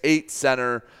 6'8"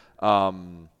 center.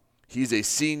 He's a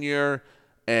senior,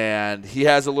 and he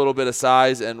has a little bit of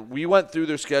size. And we went through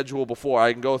their schedule before.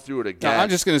 I can go through it again. Now, I'm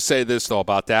just going to say this, though,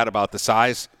 about the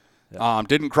size. Yeah.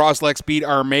 Didn't Croslex beat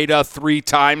Armada 3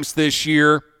 times this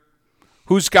year?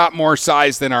 Who's got more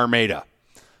size than Armada?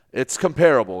 It's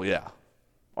comparable, yeah.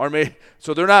 Armada.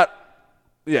 So they're not.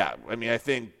 Yeah, I mean, I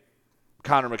think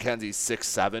Connor McKenzie's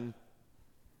 6'7".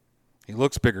 He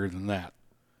looks bigger than that.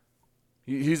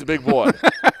 He's a big boy.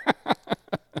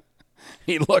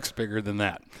 He looks bigger than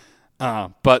that.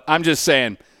 But I'm just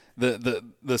saying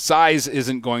the size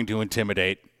isn't going to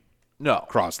intimidate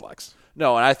Croslex.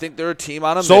 No, and I think they're a team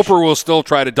on a Soper will still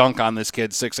try to dunk on this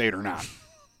kid, 6'8" or not.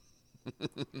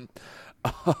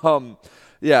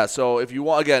 Yeah, so if you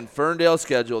want, again, Ferndale's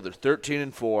schedule, they're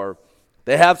 13-4.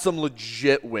 They have some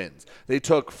legit wins. They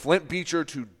took Flint Beecher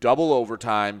to double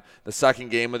overtime the second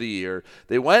game of the year.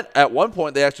 They went, at one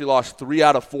point, they actually lost 3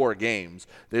 out of 4 games.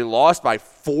 They lost by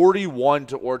 41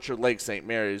 to Orchard Lake St.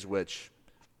 Mary's, which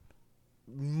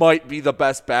might be the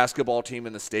best basketball team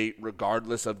in the state,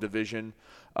 regardless of division.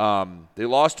 They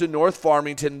lost to North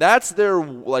Farmington. That's their,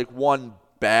 one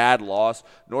bad loss.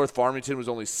 North Farmington was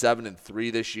only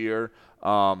 7-3 this year.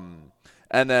 And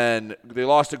then they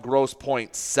lost to Grosse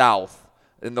Pointe South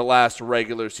in the last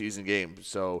regular season game.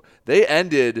 So they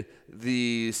ended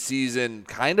the season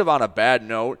kind of on a bad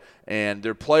note, and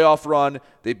their playoff run,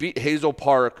 they beat Hazel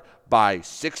Park by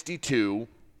 62.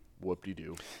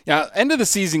 Whoop-de-doo. Yeah, end of the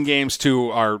season games,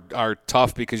 too, are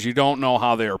tough because you don't know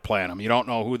how they were playing them. You don't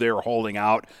know who they were holding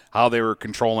out, how they were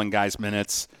controlling guys'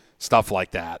 minutes, stuff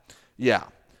like that. Yeah.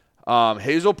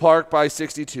 Hazel Park by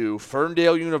 62.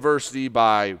 Ferndale University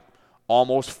by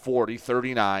almost 40,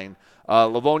 39.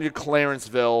 Livonia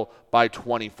Clarenceville by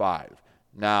 25.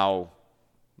 Now,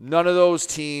 none of those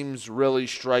teams really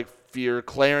strike fear.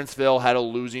 Clarenceville had a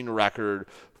losing record.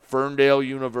 Ferndale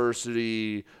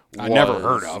University was I never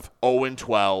heard of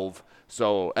 0-12.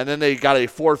 So, and then they got a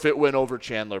forfeit win over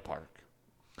Chandler Park.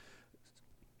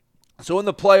 So in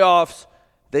the playoffs,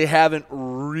 they haven't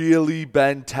really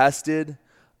been tested.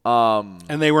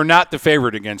 And they were not the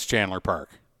favorite against Chandler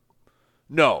Park.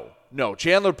 No.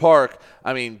 Chandler Park,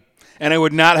 I mean. And I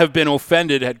would not have been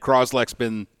offended had Croslex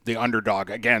been the underdog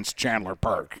against Chandler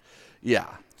Park. Yeah.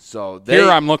 So here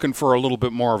I'm looking for a little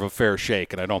bit more of a fair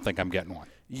shake, and I don't think I'm getting one.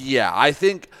 Yeah, I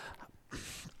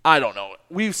don't know.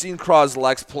 We've seen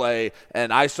Croslex play,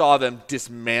 and I saw them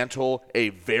dismantle a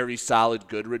very solid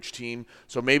Goodrich team.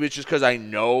 So maybe it's just because I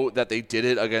know that they did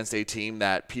it against a team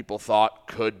that people thought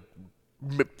could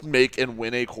make and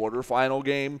win a quarterfinal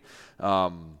game.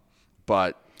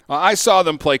 But I saw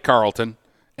them play Carleton,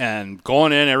 and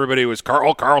going in, everybody was,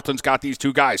 Carleton's got these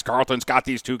 2 guys. Carleton's got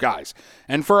these 2 guys.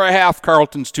 And for a half,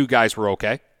 Carleton's 2 guys were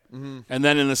okay. Mm-hmm. And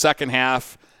then in the second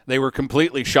half, they were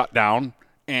completely shut down,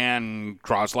 and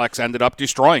Croslex ended up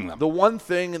destroying them. The one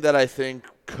thing that I think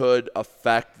could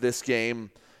affect this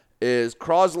game is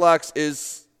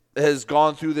Croslex has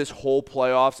gone through this whole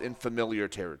playoffs in familiar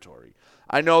territory.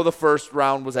 I know the first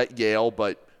round was at Yale,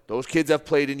 but those kids have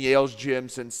played in Yale's gym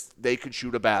since they could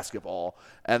shoot a basketball,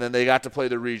 and then they got to play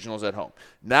the regionals at home.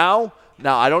 Now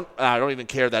I don't even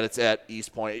care that it's at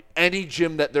East Point. Any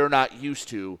gym that they're not used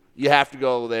to, you have to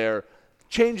go there.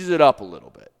 Changes it up a little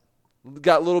bit.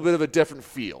 Got a little bit of a different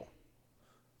feel.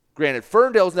 Granted,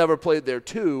 Ferndale's never played there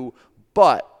too,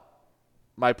 but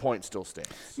my point still stands.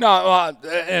 No,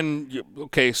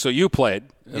 okay, so you played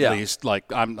at least.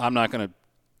 I'm not going to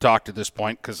talk to this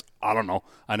point because I don't know.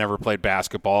 I never played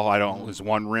basketball. I don't. Is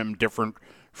one rim different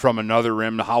from another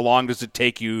rim? How long does it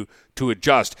take you to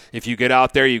adjust? If you get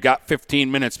out there, you got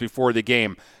 15 minutes before the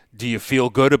game. Do you feel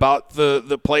good about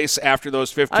the place after those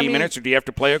 15 minutes, or do you have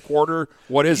to play a quarter?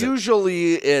 What is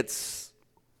usually it's,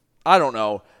 I don't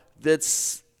know.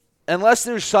 That's unless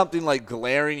there's something like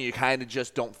glaring, you kind of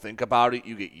just don't think about it.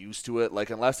 You get used to it. Like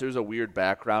unless there's a weird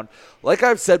background. Like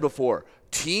I've said before,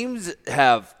 teams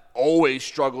have always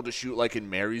struggled to shoot like in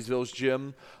Marysville's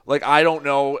gym. Like I don't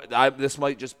know. This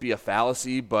might just be a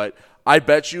fallacy, but I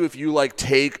bet you if you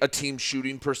take a team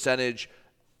shooting percentage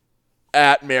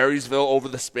at Marysville over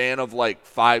the span of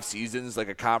 5 seasons, like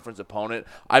a conference opponent,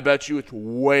 I bet you it's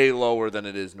way lower than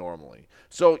it is normally.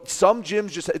 So some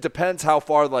gyms it depends how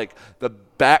far the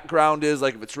background is,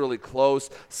 if it's really close.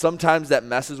 Sometimes that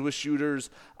messes with shooters.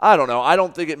 I don't know. I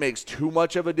don't think it makes too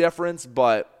much of a difference,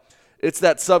 but it's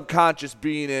that subconscious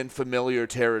being in familiar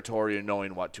territory and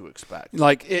knowing what to expect.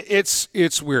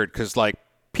 It's weird because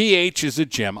PH is a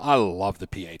gym. I love the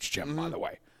PH gym, by the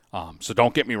way. So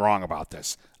don't get me wrong about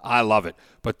this. I love it.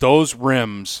 But those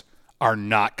rims are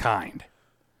not kind.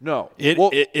 No.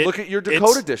 Look at your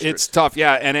Dakota district. It's tough,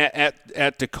 yeah. And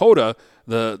at Dakota,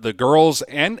 the girls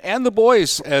and the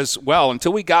boys as well,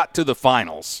 until we got to the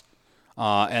finals.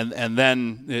 And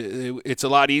then it's a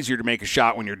lot easier to make a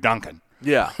shot when you're dunking.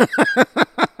 Yeah.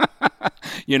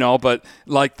 But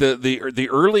like the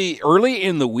early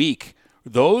in the week,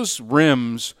 those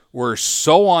rims were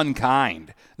so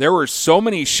unkind. There were so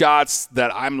many shots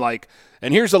that I'm like,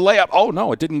 and here's a layup. Oh,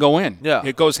 no, it didn't go in. Yeah.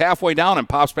 It goes halfway down and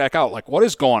pops back out. Like, what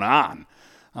is going on?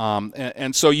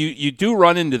 And so you do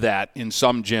run into that in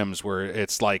some gyms where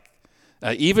it's like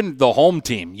even the home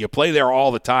team, you play there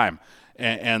all the time,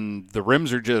 and the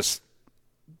rims are just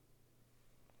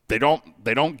they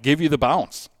don't give you the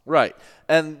bounce. Right.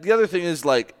 And the other thing is,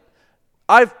 like,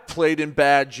 I've played in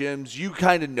bad gyms. You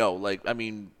kind of know, like, I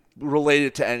mean,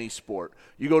 related to any sport.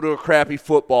 You go to a crappy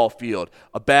football field,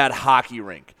 a bad hockey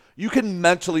rink. You can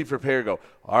mentally prepare, go,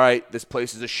 all right, this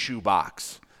place is a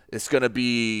shoebox. It's going to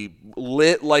be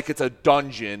lit like it's a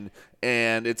dungeon,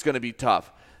 and it's going to be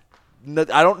tough.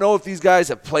 I don't know if these guys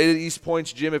have played at East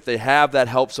Point's gym. If they have, that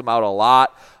helps them out a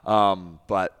lot.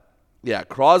 But, yeah,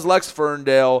 Croslex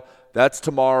Ferndale, that's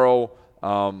tomorrow.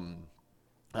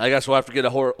 I guess we'll have to get a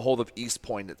hold of East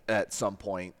Point at some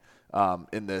point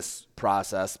in this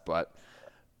process. But,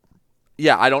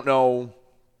 yeah, I don't know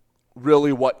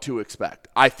really what to expect.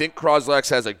 I think Croslex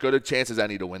has as good a chance as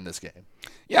any to win this game.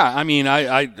 Yeah, I mean,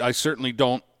 I certainly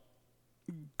don't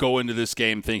go into this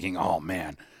game thinking, oh,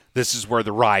 man, this is where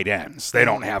the ride ends. They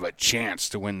don't have a chance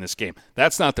to win this game.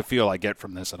 That's not the feel I get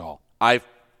from this at all. I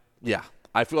feel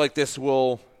like this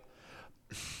will –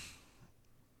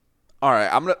 all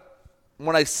right,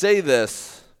 when I say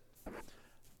this,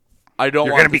 I don't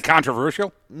You're want going to be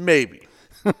controversial? Maybe.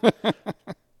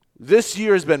 This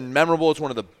year has been memorable. It's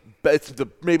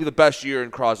maybe the best year in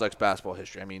Croslex basketball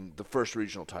history. I mean, the first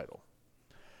regional title.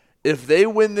 If they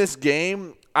win this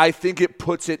game, I think it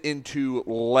puts it into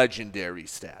legendary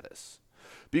status.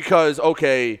 Because,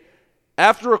 okay,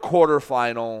 after a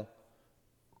quarterfinal,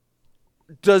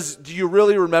 do you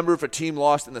really remember if a team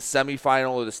lost in the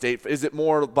semifinal or the state? Is it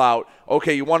more about,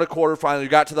 okay, you won a quarterfinal, you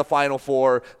got to the Final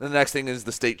Four, then the next thing is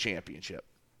the state championship?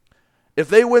 If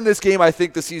they win this game, I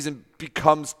think the season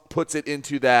puts it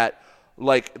into that,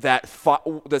 like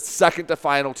the second to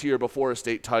final tier before a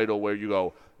state title where you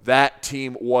go, that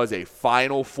team was a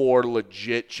Final Four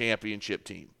legit championship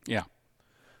team. Yeah.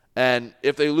 And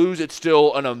if they lose, it's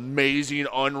still an amazing,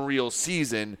 unreal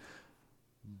season,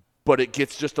 but it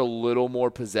gets just a little more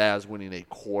pizzazz winning a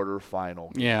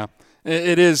quarterfinal game. Yeah.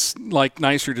 It is, like,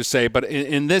 nicer to say, but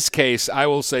in this case, I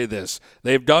will say this.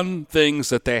 They've done things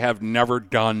that they have never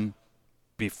done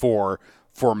before.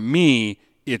 For me,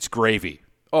 it's gravy.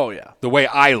 Oh, yeah. The way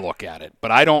I look at it. But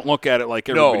I don't look at it like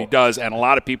everybody does, and a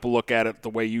lot of people look at it the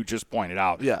way you just pointed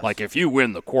out. Yes. Like, if you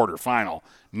win the quarterfinal,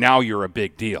 now you're a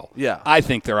big deal. Yeah. I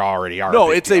think there already are No, a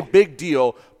big it's deal. a big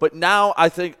deal. But now I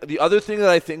think the other thing that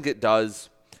I think it does,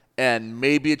 and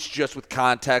maybe it's just with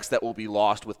context that will be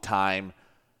lost with time,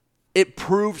 it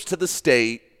proves to the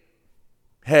state,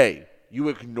 hey, you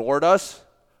ignored us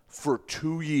for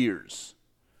 2 years.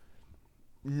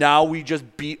 Now we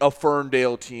just beat a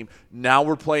Ferndale team. Now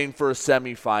we're playing for a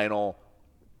semifinal.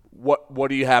 What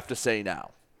do you have to say now?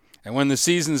 And when the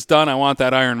season's done, I want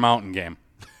that Iron Mountain game.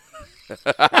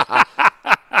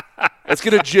 Let's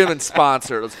get a gym and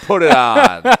sponsor. Let's put it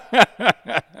on.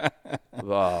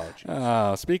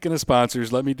 Speaking of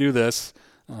sponsors, let me do this,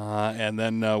 and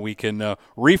then we can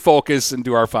refocus and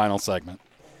do our final segment.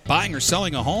 Buying or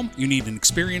selling a home? You need an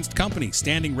experienced company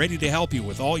standing ready to help you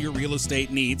with all your real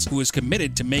estate needs, who is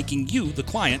committed to making you the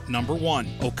client number one.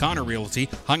 O'Connor Realty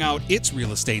hung out its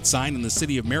real estate sign in the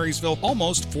city of Marysville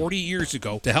almost 40 years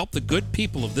ago to help the good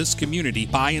people of this community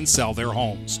buy and sell their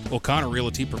homes. O'Connor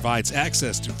Realty provides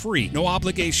access to free,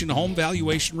 no-obligation home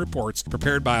valuation reports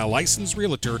prepared by a licensed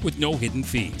realtor with no hidden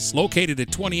fees. Located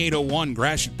at 2801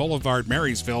 Gratiot Boulevard,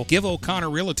 Marysville, give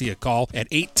O'Connor Realty a call at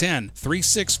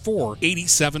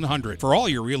 810-364-8700 for all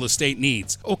your real estate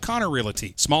needs. O'Connor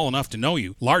Realty, small enough to know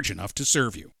you, large enough to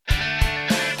serve you.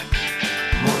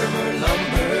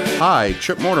 Hi,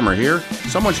 Chip Mortimer here.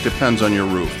 So much depends on your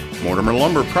roof. Mortimer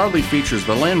Lumber proudly features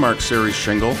the Landmark Series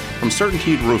shingle from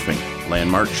Certainteed Roofing.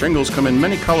 Landmark shingles come in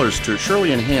many colors to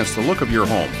surely enhance the look of your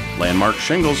home. Landmark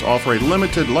shingles offer a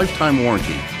limited lifetime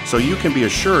warranty, so you can be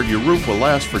assured your roof will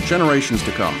last for generations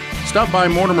to come. Stop by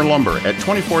Mortimer Lumber at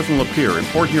 24th and Lapeer in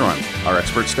Port Huron. Our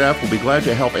expert staff will be glad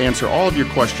to help answer all of your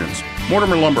questions.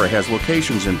 Mortimer Lumber has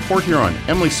locations in Port Huron,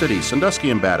 Emily City, Sandusky,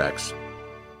 and Bad Axe.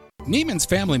 Neiman's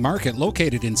Family Market,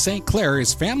 located in St. Clair,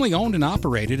 is family-owned and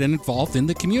operated and involved in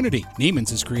the community.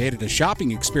 Neiman's has created a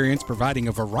shopping experience providing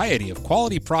a variety of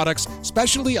quality products,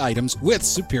 specialty items with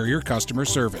superior customer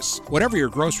service. Whatever your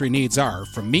grocery needs are,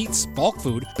 from meats, bulk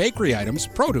food, bakery items,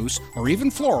 produce, or even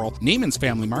floral, Neiman's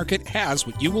Family Market has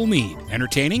what you will need.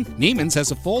 Entertaining? Neiman's has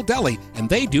a full deli, and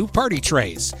they do party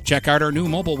trays. Check out our new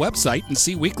mobile website and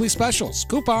see weekly specials,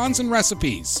 coupons, and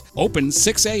recipes. Open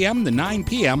 6 a.m. to 9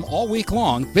 p.m. all week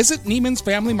long. Visit Neiman's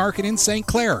Family Market in St.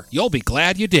 Clair. You'll be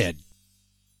glad you did.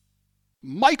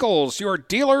 Michael's, your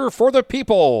dealer for the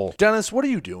people. Dennis, what are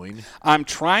you doing? I'm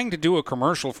trying to do a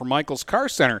commercial for Michael's Car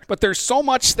Center, but there's so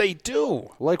much they do.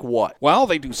 Like what? Well,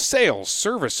 they do sales,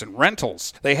 service, and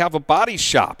rentals. They have a body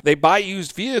shop. They buy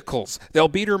used vehicles. They'll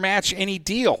beat or match any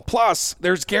deal. Plus,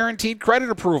 there's guaranteed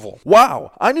credit approval.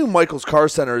 Wow, I knew Michael's Car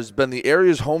Center has been the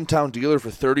area's hometown dealer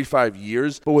for 35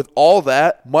 years, but with all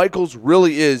that, Michael's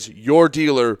really is your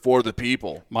dealer for the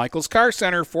people. Michael's Car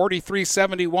Center,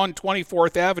 4371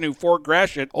 24th Avenue, Fort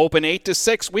Gratiot, open 8 to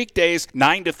 6 weekdays,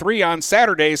 9 to 3 on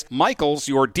Saturdays. Michael's,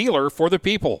 your dealer for the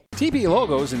people. TP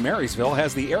Logos in Marysville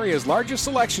has the area's largest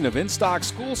selection of in-stock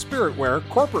school spirit wear,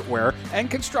 corporate wear,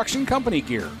 and construction company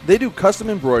gear. They do custom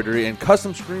embroidery and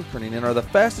custom screen printing and are the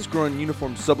fastest growing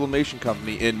uniform sublimation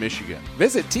company in Michigan.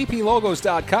 Visit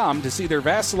tplogos.com to see their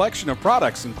vast selection of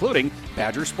products, including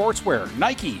Badger Sportswear,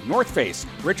 Nike, North Face,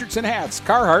 Richardson Hats,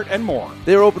 Carhartt, and more.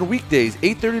 They are open weekdays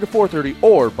 8:30 to 4:30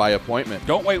 or by appointment.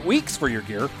 Don't wait weeks for your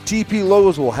gear. TP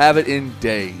Logos will have it in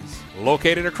days.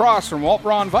 Located across from Walt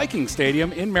Braun Viking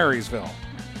Stadium in Marysville.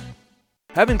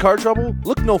 Having car trouble?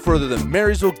 Look no further than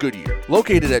Marysville Goodyear.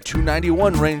 Located at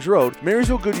 291 Range Road,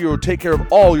 Marysville Goodyear will take care of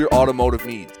all your automotive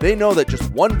needs. They know that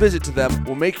just one visit to them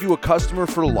will make you a customer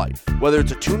for life. Whether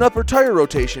it's a tune-up or tire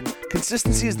rotation,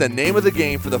 consistency is the name of the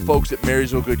game for the folks at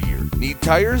Marysville Goodyear. Need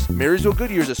tires? Marysville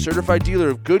Goodyear is a certified dealer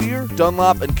of Goodyear,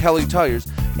 Dunlop, and Kelly tires,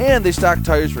 and they stock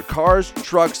tires for cars,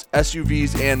 trucks,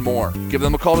 SUVs, and more. Give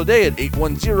them a call today at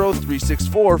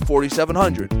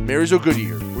 810-364-4700. Marysville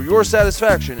Goodyear, where your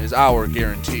satisfaction is our guarantee.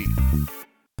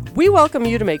 We welcome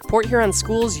you to make Port Huron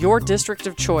Schools your district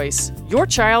of choice. Your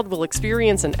child will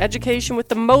experience an education with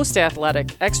the most athletic,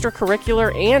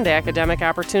 extracurricular, and academic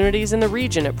opportunities in the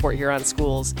region at Port Huron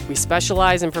Schools. We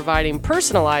specialize in providing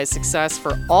personalized success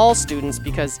for all students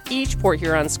because each Port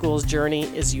Huron Schools journey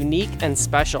is unique and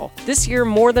special. This year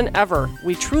more than ever,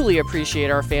 we truly appreciate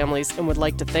our families and would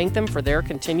like to thank them for their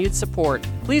continued support.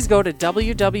 Please go to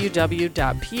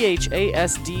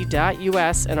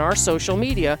www.phasd.us and our social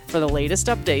media for the latest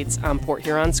updates on Port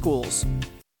Huron Schools.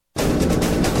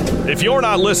 If you're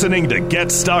not listening to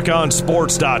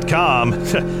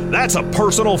GetStuckOnSports.com, that's a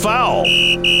personal foul.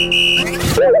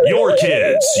 Your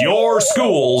kids, your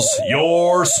schools,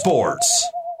 your sports.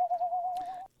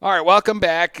 All right, welcome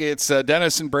back. It's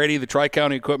Dennis and Brady, the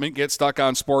Tri-County Equipment Get Stuck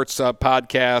on Sports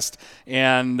podcast.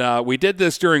 And we did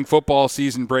this during football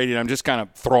season, Brady, and I'm just kind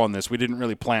of throwing this. We didn't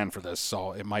really plan for this,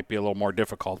 so it might be a little more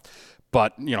difficult.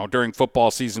 But, you know, during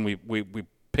football season, we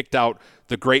picked out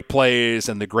the great plays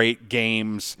and the great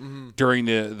games during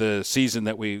the season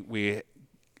that we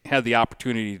had the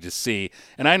opportunity to see.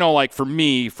 And I know, like, for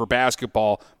me, for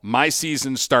basketball, my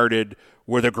season started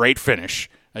with a great finish.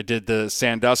 I did the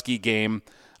Sandusky game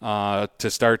to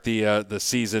start the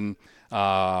season.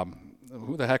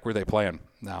 Who the heck were they playing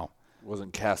now? It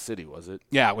wasn't Cass City, was it?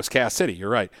 Yeah, it was Cass City. You're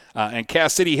right. And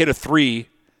Cass City hit a three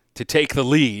to take the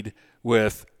lead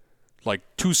with like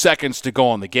 2 seconds to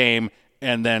go in the game.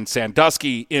 And then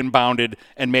Sandusky inbounded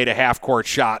and made a half-court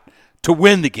shot to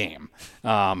win the game,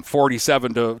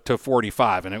 47 to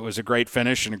 45. And it was a great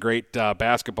finish and a great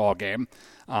basketball game.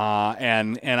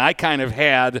 And I kind of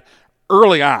had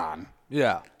early on.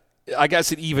 Yeah. I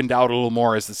guess it evened out a little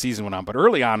more as the season went on. But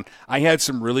early on, I had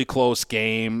some really close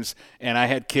games, and I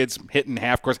had kids hitting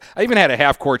half-courts. I even had a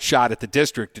half-court shot at the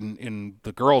district in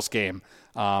the girls' game.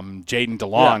 Jaden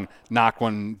DeLong knocked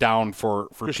one down for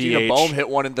Christina PH. Bohm hit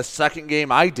one in the second game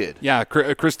I did. Yeah,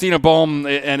 Christina Bohm,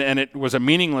 and it was a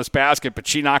meaningless basket, but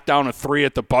she knocked down a three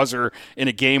at the buzzer in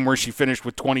a game where she finished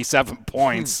with 27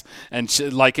 points. And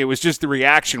it was just the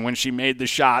reaction when she made the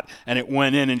shot and it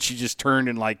went in, and she just turned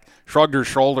and like shrugged her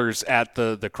shoulders at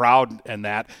the crowd and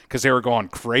that because they were going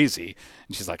crazy.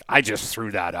 And she's like, I just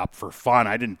threw that up for fun.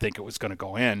 I didn't think it was going to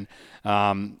go in.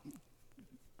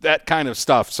 That kind of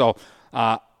stuff. So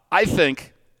I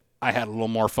think I had a little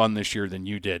more fun this year than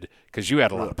you did because you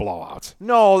had a lot of blowouts.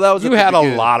 No, that was you had a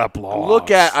lot of blowouts.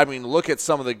 Look at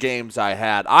some of the games I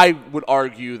had. I would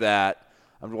argue that.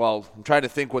 I'm trying to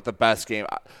think what the best game.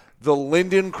 The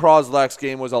Linden Croslex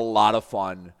game was a lot of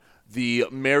fun. The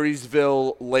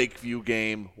Marysville Lakeview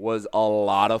game was a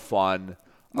lot of fun.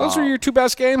 Those are your two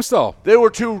best games, though. They were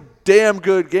two damn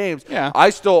good games. Yeah.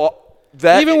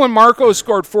 Even when Marco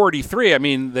scored 43, I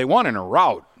mean, they won in a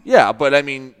rout. Yeah, but I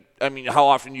mean, how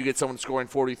often you get someone scoring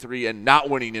 43 and not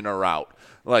winning in a rout?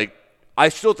 Like, I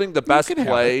still think the best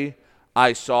play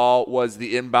I saw was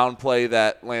the inbound play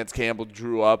that Lance Campbell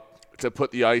drew up to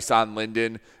put the ice on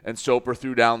Linden, and Soper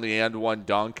threw down the and one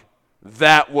dunk.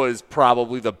 That was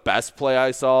probably the best play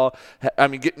I saw. I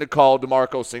mean, getting to call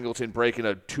DeMarco Singleton breaking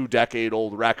a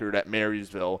 2-decade-old record at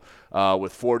Marysville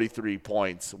with 43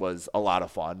 points was a lot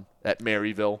of fun at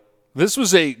Maryville. This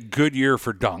was a good year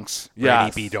for dunks.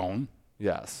 Yes. Brady Bidon.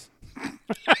 Yes.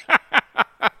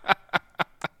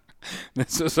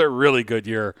 This was a really good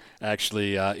year,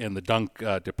 actually, in the dunk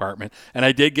department. And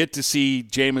I did get to see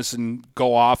Jamison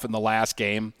go off in the last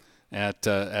game at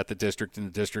the district in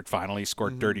the district final. He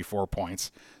scored 34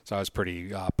 points, so I was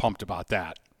pretty pumped about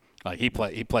that. He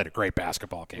played a great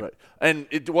basketball game. Right. And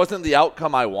it wasn't the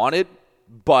outcome I wanted,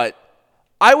 but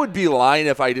I would be lying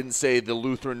if I didn't say the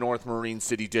Lutheran North Marine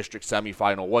City District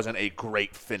semifinal wasn't a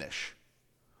great finish.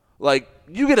 Like,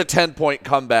 you get a 10-point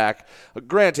comeback.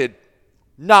 Granted,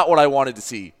 not what I wanted to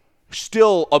see.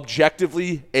 Still,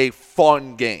 objectively, a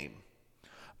fun game.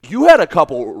 You had a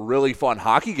couple really fun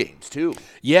hockey games, too.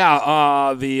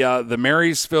 Yeah, the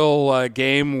Marysville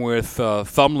game with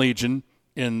Thumb Legion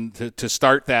to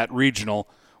start that regional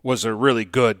was a really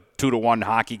good 2-1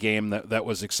 hockey game that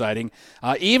was exciting.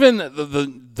 Even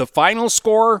the final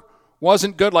score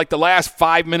wasn't good. Like, the last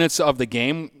 5 minutes of the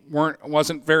game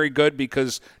wasn't very good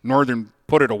because Northern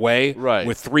put it away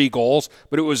with 3 goals.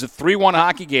 But it was a 3-1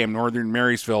 hockey game, Northern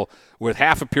Marysville, with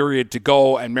half a period to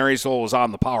go, and Marysville was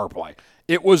on the power play.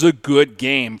 It was a good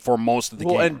game for most of the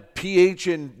game. And PH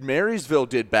and Marysville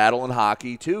did battle in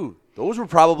hockey, too. Those were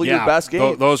probably your best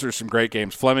games. Those were some great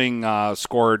games. Fleming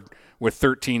scored with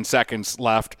 13 seconds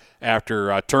left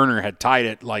after Turner had tied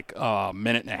it like a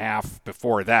minute and a half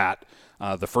before that,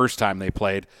 the first time they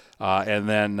played. And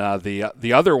then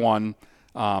the other one,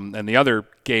 and the other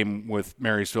game with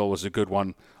Marysville was a good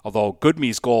one, although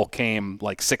Goodme's goal came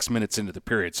like 6 minutes into the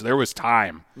period. So there was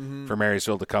time for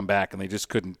Marysville to come back, and they just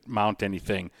couldn't mount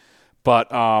anything. But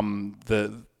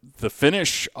the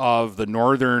finish of the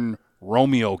Northern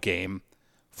Romeo game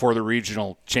for the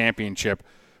regional championship,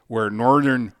 where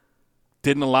Northern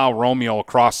didn't allow Romeo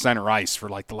across center ice for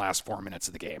like the last 4 minutes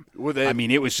of the game. I mean,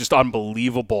 it was just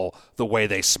unbelievable the way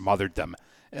they smothered them.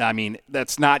 I mean,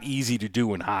 that's not easy to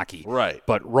do in hockey. Right.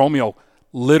 But Romeo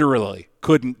literally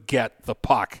couldn't get the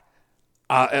puck.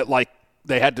 Like,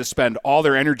 they had to spend all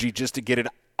their energy just to get it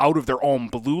out of their own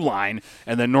blue line,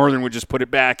 and then Northern would just put it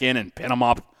back in and pin them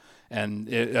up. And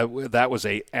that was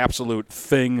a absolute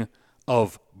thing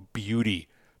of beauty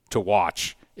to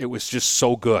watch. It was just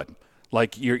so good.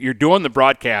 Like, you're doing the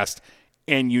broadcast,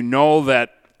 and you know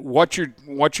that what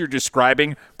you're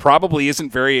describing probably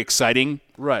isn't very exciting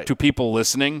to people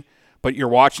listening, but you're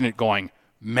watching it going,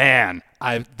 man,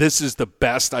 this is the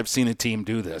best I've seen a team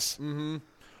do this. Mm-hmm.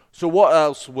 So what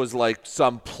else was like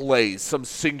some plays, some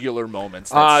singular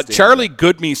moments? Charlie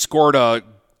Goodme scored a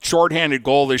shorthanded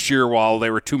goal this year while they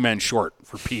were 2 men short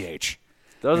for PH.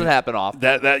 Doesn't happen often.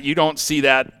 That you don't see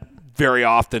that very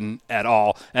often at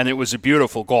all, and it was a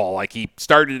beautiful goal. Like, he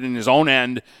started in his own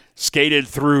end, skated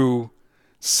through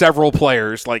several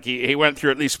players. Like, he went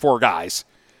through at least 4 guys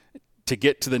to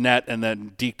get to the net, and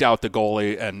then deked out the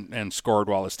goalie and scored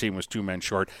while his team was 2 men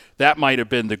short. That might have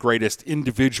been the greatest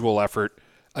individual effort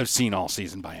I've seen all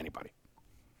season by anybody.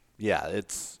 Yeah,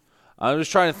 I'm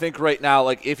just trying to think right now,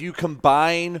 like, if you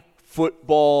combine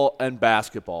football and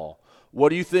basketball, what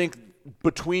do you think,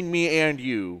 between me and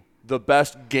you, the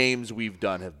best games we've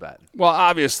done have been? Well,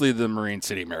 obviously the Marine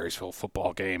City Marysville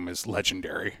football game is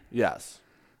legendary. Yes.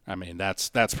 I mean, that's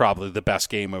probably the best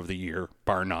game of the year,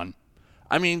 bar none.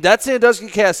 I mean, that Sandusky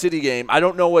Cass City game, I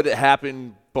don't know what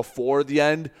happened before the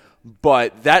end,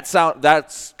 but that's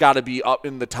got to be up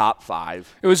in the top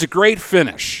 5. It was a great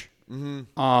finish.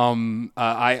 Mm-hmm.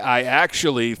 I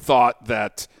actually thought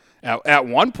that at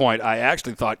one point I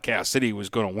actually thought Cass City was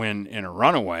going to win in a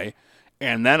runaway,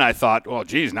 and then I thought, well,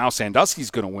 geez, now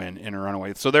Sandusky's going to win in a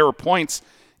runaway. So there were points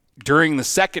during the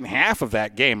second half of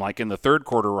that game, like in the third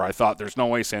quarter, where I thought there's no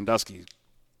way Sandusky's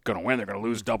going to win. They're going to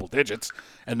lose double digits.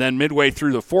 And then midway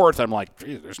through the fourth, I'm like,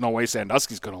 geez, there's no way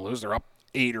Sandusky's going to lose. They're up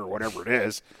 8 or whatever it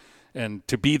is. And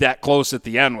to be that close at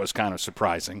the end was kind of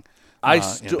surprising in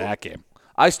that game.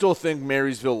 I still think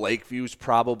Marysville Lakeview is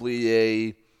probably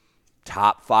a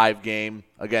top 5 game.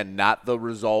 Again, not the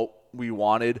result we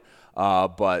wanted,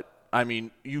 but I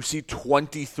mean, you see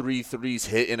 23 threes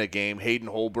hit in a game. Hayden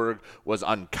Holberg was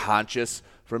unconscious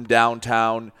from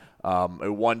downtown. A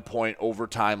 1-point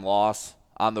overtime loss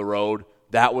on the road.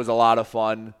 that was a lot of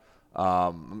fun.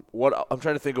 I'm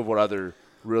trying to think of what other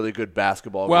really good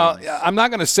basketball games. Well, I'm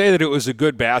not going to say that it was a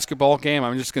good basketball game.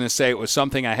 I'm just going to say it was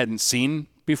something I hadn't seen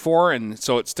before, and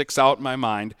so it sticks out in my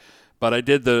mind. But I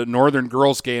did the Northern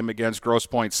girls game against Grosse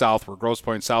Pointe South, where Grosse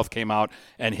Pointe South came out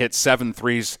and hit 7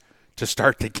 threes to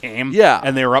start the game. Yeah.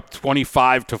 And they were up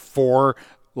 25-4,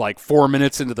 like 4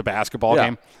 minutes into the basketball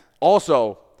game.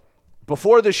 Also,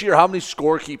 before this year, how many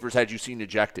scorekeepers had you seen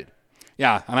ejected?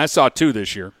 Yeah, and I saw 2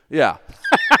 this year. Yeah.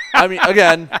 I mean,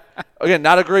 again,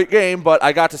 not a great game, but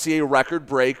I got to see a record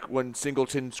break when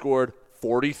Singleton scored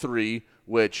 43,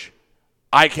 which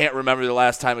I can't remember the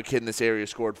last time a kid in this area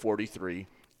scored 43.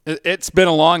 It's been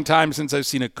a long time since I've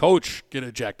seen a coach get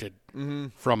ejected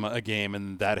from a game,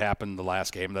 and that happened the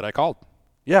last game that I called.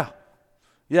 Yeah.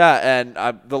 Yeah, and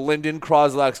the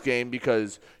Linden-Croslex game,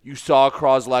 because you saw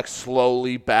Croslex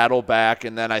slowly battle back,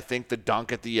 and then I think the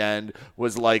dunk at the end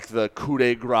was like the coup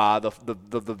de grace,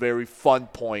 the very fun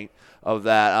point of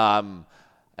that.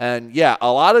 And, yeah,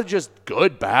 a lot of just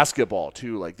good basketball,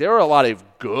 too. Like, there were a lot of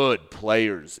good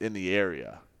players in the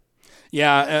area.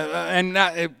 Yeah, and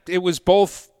it was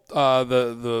both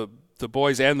the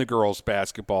boys and the girls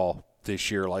basketball this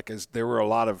year. Like, there were a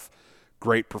lot of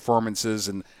great performances,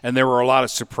 and there were a lot of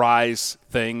surprise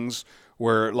things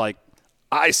where, like,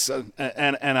 I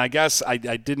guess I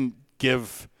didn't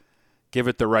give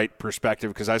it the right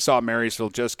perspective, because I saw Marysville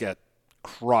just get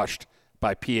crushed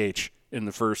by PH in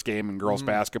the first game in girls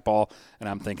basketball, and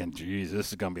I'm thinking, geez, this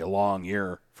is going to be a long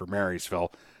year for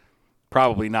Marysville.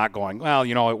 Probably not going, well,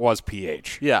 it was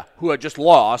PH. Yeah, who had just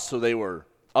lost, so they were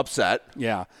upset.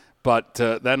 Yeah, but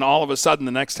then all of a sudden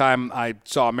the next time I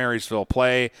saw Marysville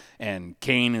play, and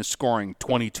Kane is scoring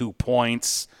 22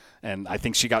 points, and I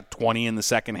think she got 20 in the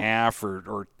second half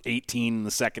or 18 in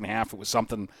the second half. It was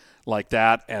something like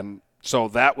that. And so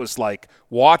that was like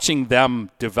watching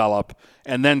them develop,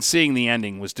 and then seeing the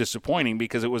ending was disappointing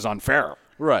because it was unfair.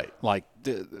 Right. Like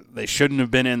they shouldn't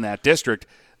have been in that district.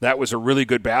 That was a really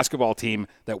good basketball team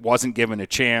that wasn't given a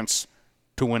chance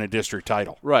to win a district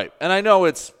title. Right. And I know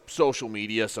it's social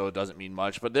media, so it doesn't mean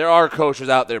much, but there are coaches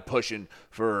out there pushing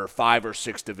for 5 or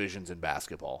 6 divisions in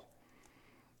basketball.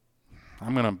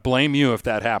 I'm going to blame you if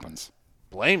that happens.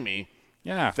 Blame me?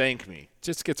 Yeah. Thank me. It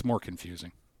just gets more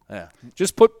confusing. Yeah.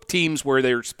 Just put teams where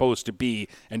they're supposed to be,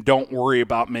 and don't worry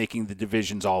about making the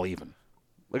divisions all even.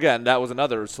 Again, that was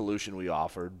another solution we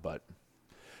offered, but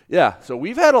yeah, so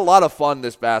we've had a lot of fun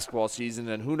this basketball season,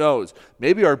 and who knows,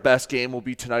 maybe our best game will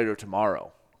be tonight or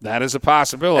tomorrow. That is a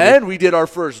possibility. And we did our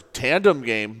first tandem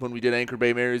game when we did Anchor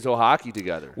Bay Marysville hockey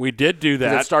together. We did do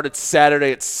that. It started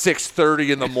Saturday at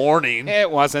 6:30 in the morning. It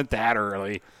wasn't that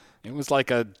early. It was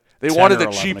like a They wanted the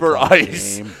cheaper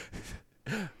ice. Game.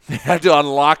 They had to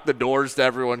unlock the doors so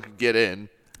everyone could get in.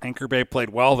 Anchor Bay played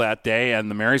well that day, and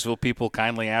the Marysville people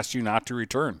kindly asked you not to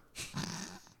return.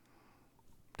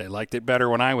 They liked it better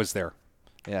when I was there.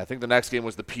 Yeah, I think the next game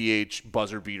was the PH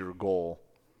buzzer beater goal.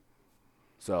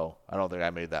 So I don't think I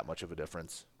made that much of a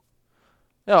difference.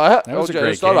 That was a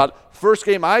great game. First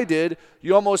game I did, I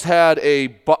almost had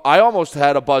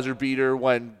a buzzer beater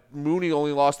when Mooney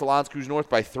only lost to L'Anse Creuse North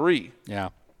by 3. Yeah,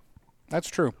 that's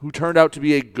true. Who turned out to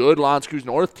be a good L'Anse Creuse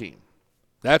North team.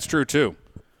 That's true too.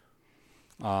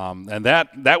 And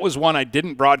that was one I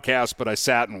didn't broadcast, but I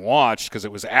sat and watched because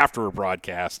it was after a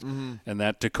broadcast. Mm-hmm. And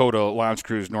that Dakota L'Anse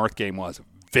Creuse North game was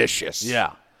vicious.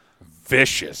 Yeah.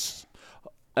 Vicious.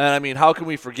 And, I mean, how can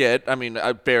we forget? I mean,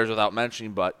 it bears without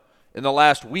mentioning, but in the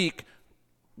last week,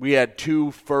 we had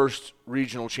 2 first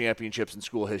regional championships in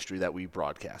school history that we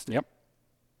broadcasted. Yep.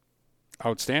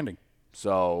 Outstanding.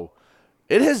 So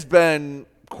it has been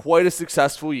quite a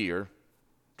successful year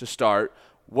to start.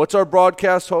 What's our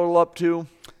broadcast total up to?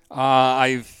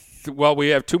 We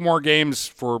have 2 more games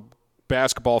for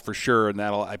basketball for sure, and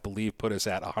that'll, I believe, put us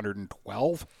at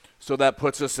 112. So that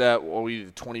puts us at, we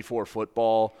did 24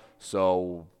 football,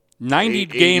 so 90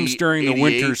 games during the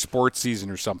winter sports season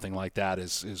or something like that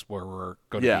is where we're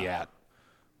going to be at.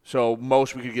 So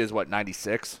most we could get is,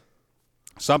 96?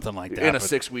 Something like that. In a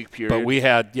 6-week period. But we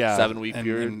had, 7-week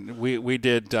period. And we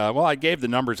did, I gave the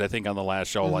numbers, I think, on the last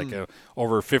show. Mm-hmm.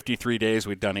 Over 53 days,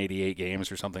 we'd done 88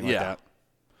 games or something like that.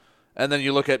 And then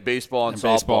you look at baseball and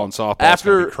softball. Baseball and softball.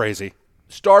 After crazy.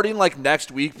 Starting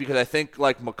next week, because I think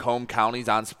Macomb County's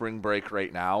on spring break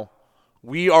right now,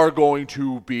 we are going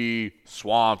to be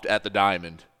swamped at the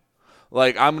Diamond.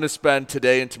 I'm going to spend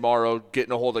today and tomorrow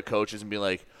getting a hold of coaches and be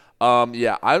like,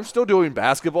 I'm still doing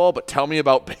basketball, but tell me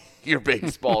about your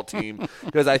baseball team.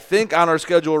 Because I think on our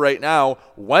schedule right now,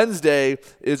 Wednesday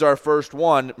is our first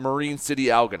one, Marine City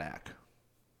Algonac.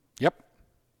 Yep.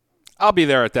 I'll be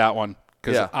there at that one.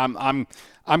 because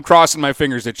I'm crossing my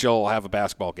fingers that you'll have a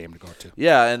basketball game to go to.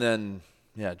 Yeah, and then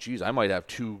I might have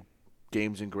 2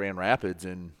 games in Grand Rapids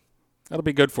in. That'll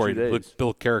be good for you days. to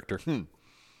build character.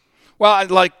 Well,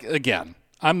 again,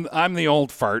 I'm the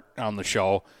old fart on the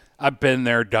show. I've been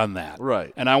there, done that.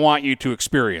 Right. And I want you to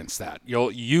experience that.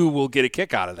 You will get a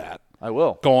kick out of that. I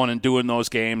will. Going and doing those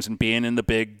games and being in the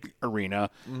big arena.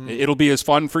 Mm-hmm. It'll be as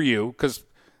fun for you because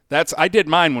I did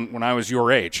mine when I was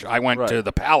your age. I went to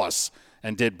the Palace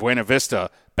and did Buena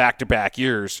Vista back-to-back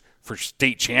years for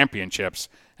state championships.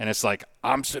 And it's like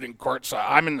I'm sitting courtside.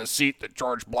 I'm in the seat that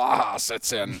George Blaha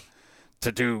sits in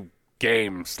to do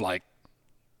games. Like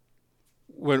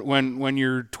when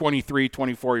you're 23,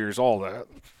 24 years old,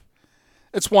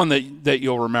 it's one that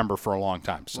you'll remember for a long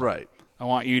time. So right. I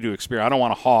want you to experience. I don't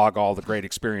want to hog all the great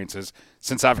experiences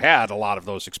since I've had a lot of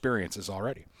those experiences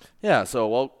already. Yeah,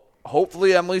 so,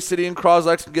 hopefully Emily City and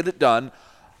Croslex can get it done.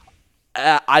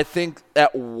 I think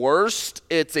at worst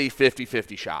it's a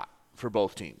 50-50 shot for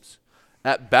both teams.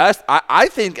 At best, I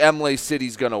think Emily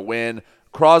City's going to win.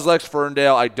 Croslex,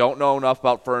 Ferndale, I don't know enough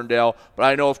about Ferndale, but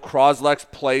I know if Croslex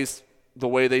plays the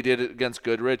way they did it against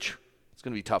Goodrich, it's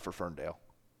going to be tough for Ferndale.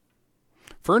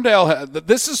 Ferndale,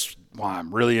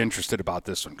 I'm really interested about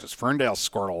this one because Ferndale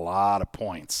scored a lot of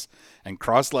points, and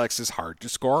Croslex is hard to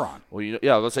score on. Well,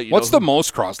 let's say what's the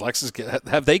most Croslex?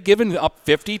 Have they given up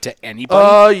 50 to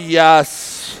anybody?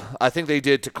 Yes. I think they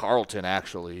did to Carleton,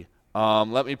 actually.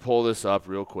 Let me pull this up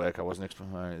real quick. I wasn't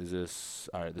expecting. All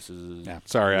right, this is. Yeah,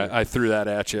 sorry, I threw that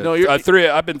at you. No,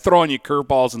 I've been throwing you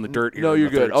curveballs in the dirt here. No,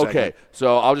 you're good. Okay, segment.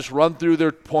 so I'll just run through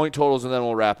their point totals and then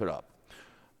we'll wrap it up.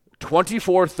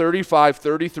 24, 35,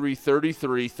 33,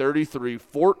 33, 33,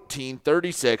 14,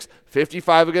 36,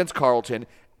 55 against Carleton,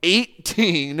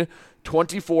 18,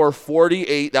 24,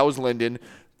 48, that was Linden,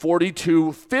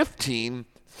 42, 15,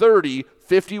 30,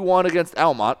 51 against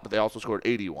Almont, but they also scored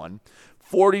 81,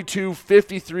 42,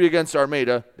 53 against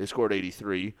Armada, they scored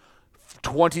 83,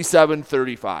 27,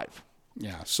 35.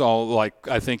 Yeah, so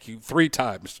I think 3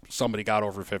 times somebody got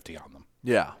over 50 on them.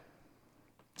 Yeah.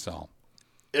 So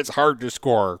it's hard to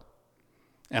score.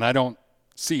 And I don't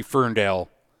see Ferndale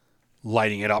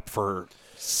lighting it up for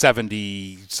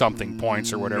 70-something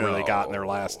points or whatever they got in their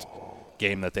last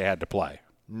game that they had to play.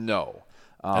 No.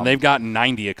 And they've gotten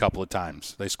 90 a couple of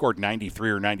times. They scored 93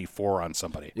 or 94 on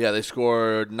somebody. Yeah, they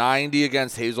scored 90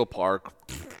 against Hazel Park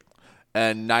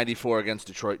and 94 against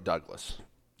Detroit Douglas.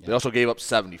 Yeah. They also gave up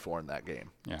 74 in that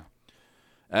game. Yeah.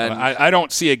 And I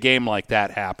don't see a game like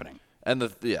that happening.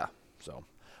 So,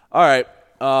 all right.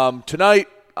 Tonight,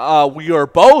 we are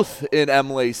both in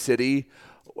Emily City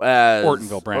as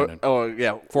Ortonville, Brandon.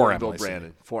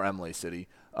 For Emily City.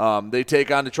 They take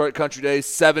on Detroit Country Day,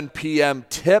 7 p.m.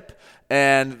 tip,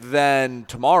 and then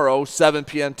tomorrow, 7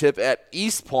 p.m. tip at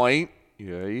East Point.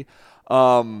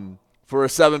 For a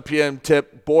 7 p.m.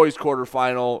 tip boys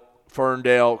quarterfinal,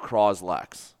 Ferndale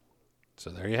Croslex. So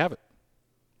there you have it.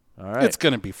 All right. It's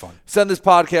going to be fun. Send this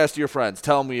podcast to your friends.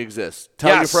 Tell them we exist.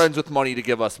 Tell your friends with money to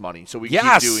give us money so we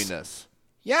keep doing this.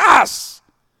 Yes.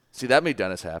 See, that made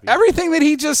Dennis happy. Everything that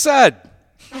he just said.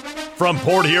 From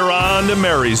Port Huron to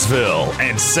Marysville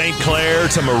and St. Clair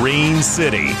to Marine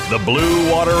City, the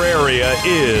Blue Water area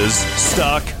is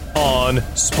Stuck on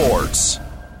Sports.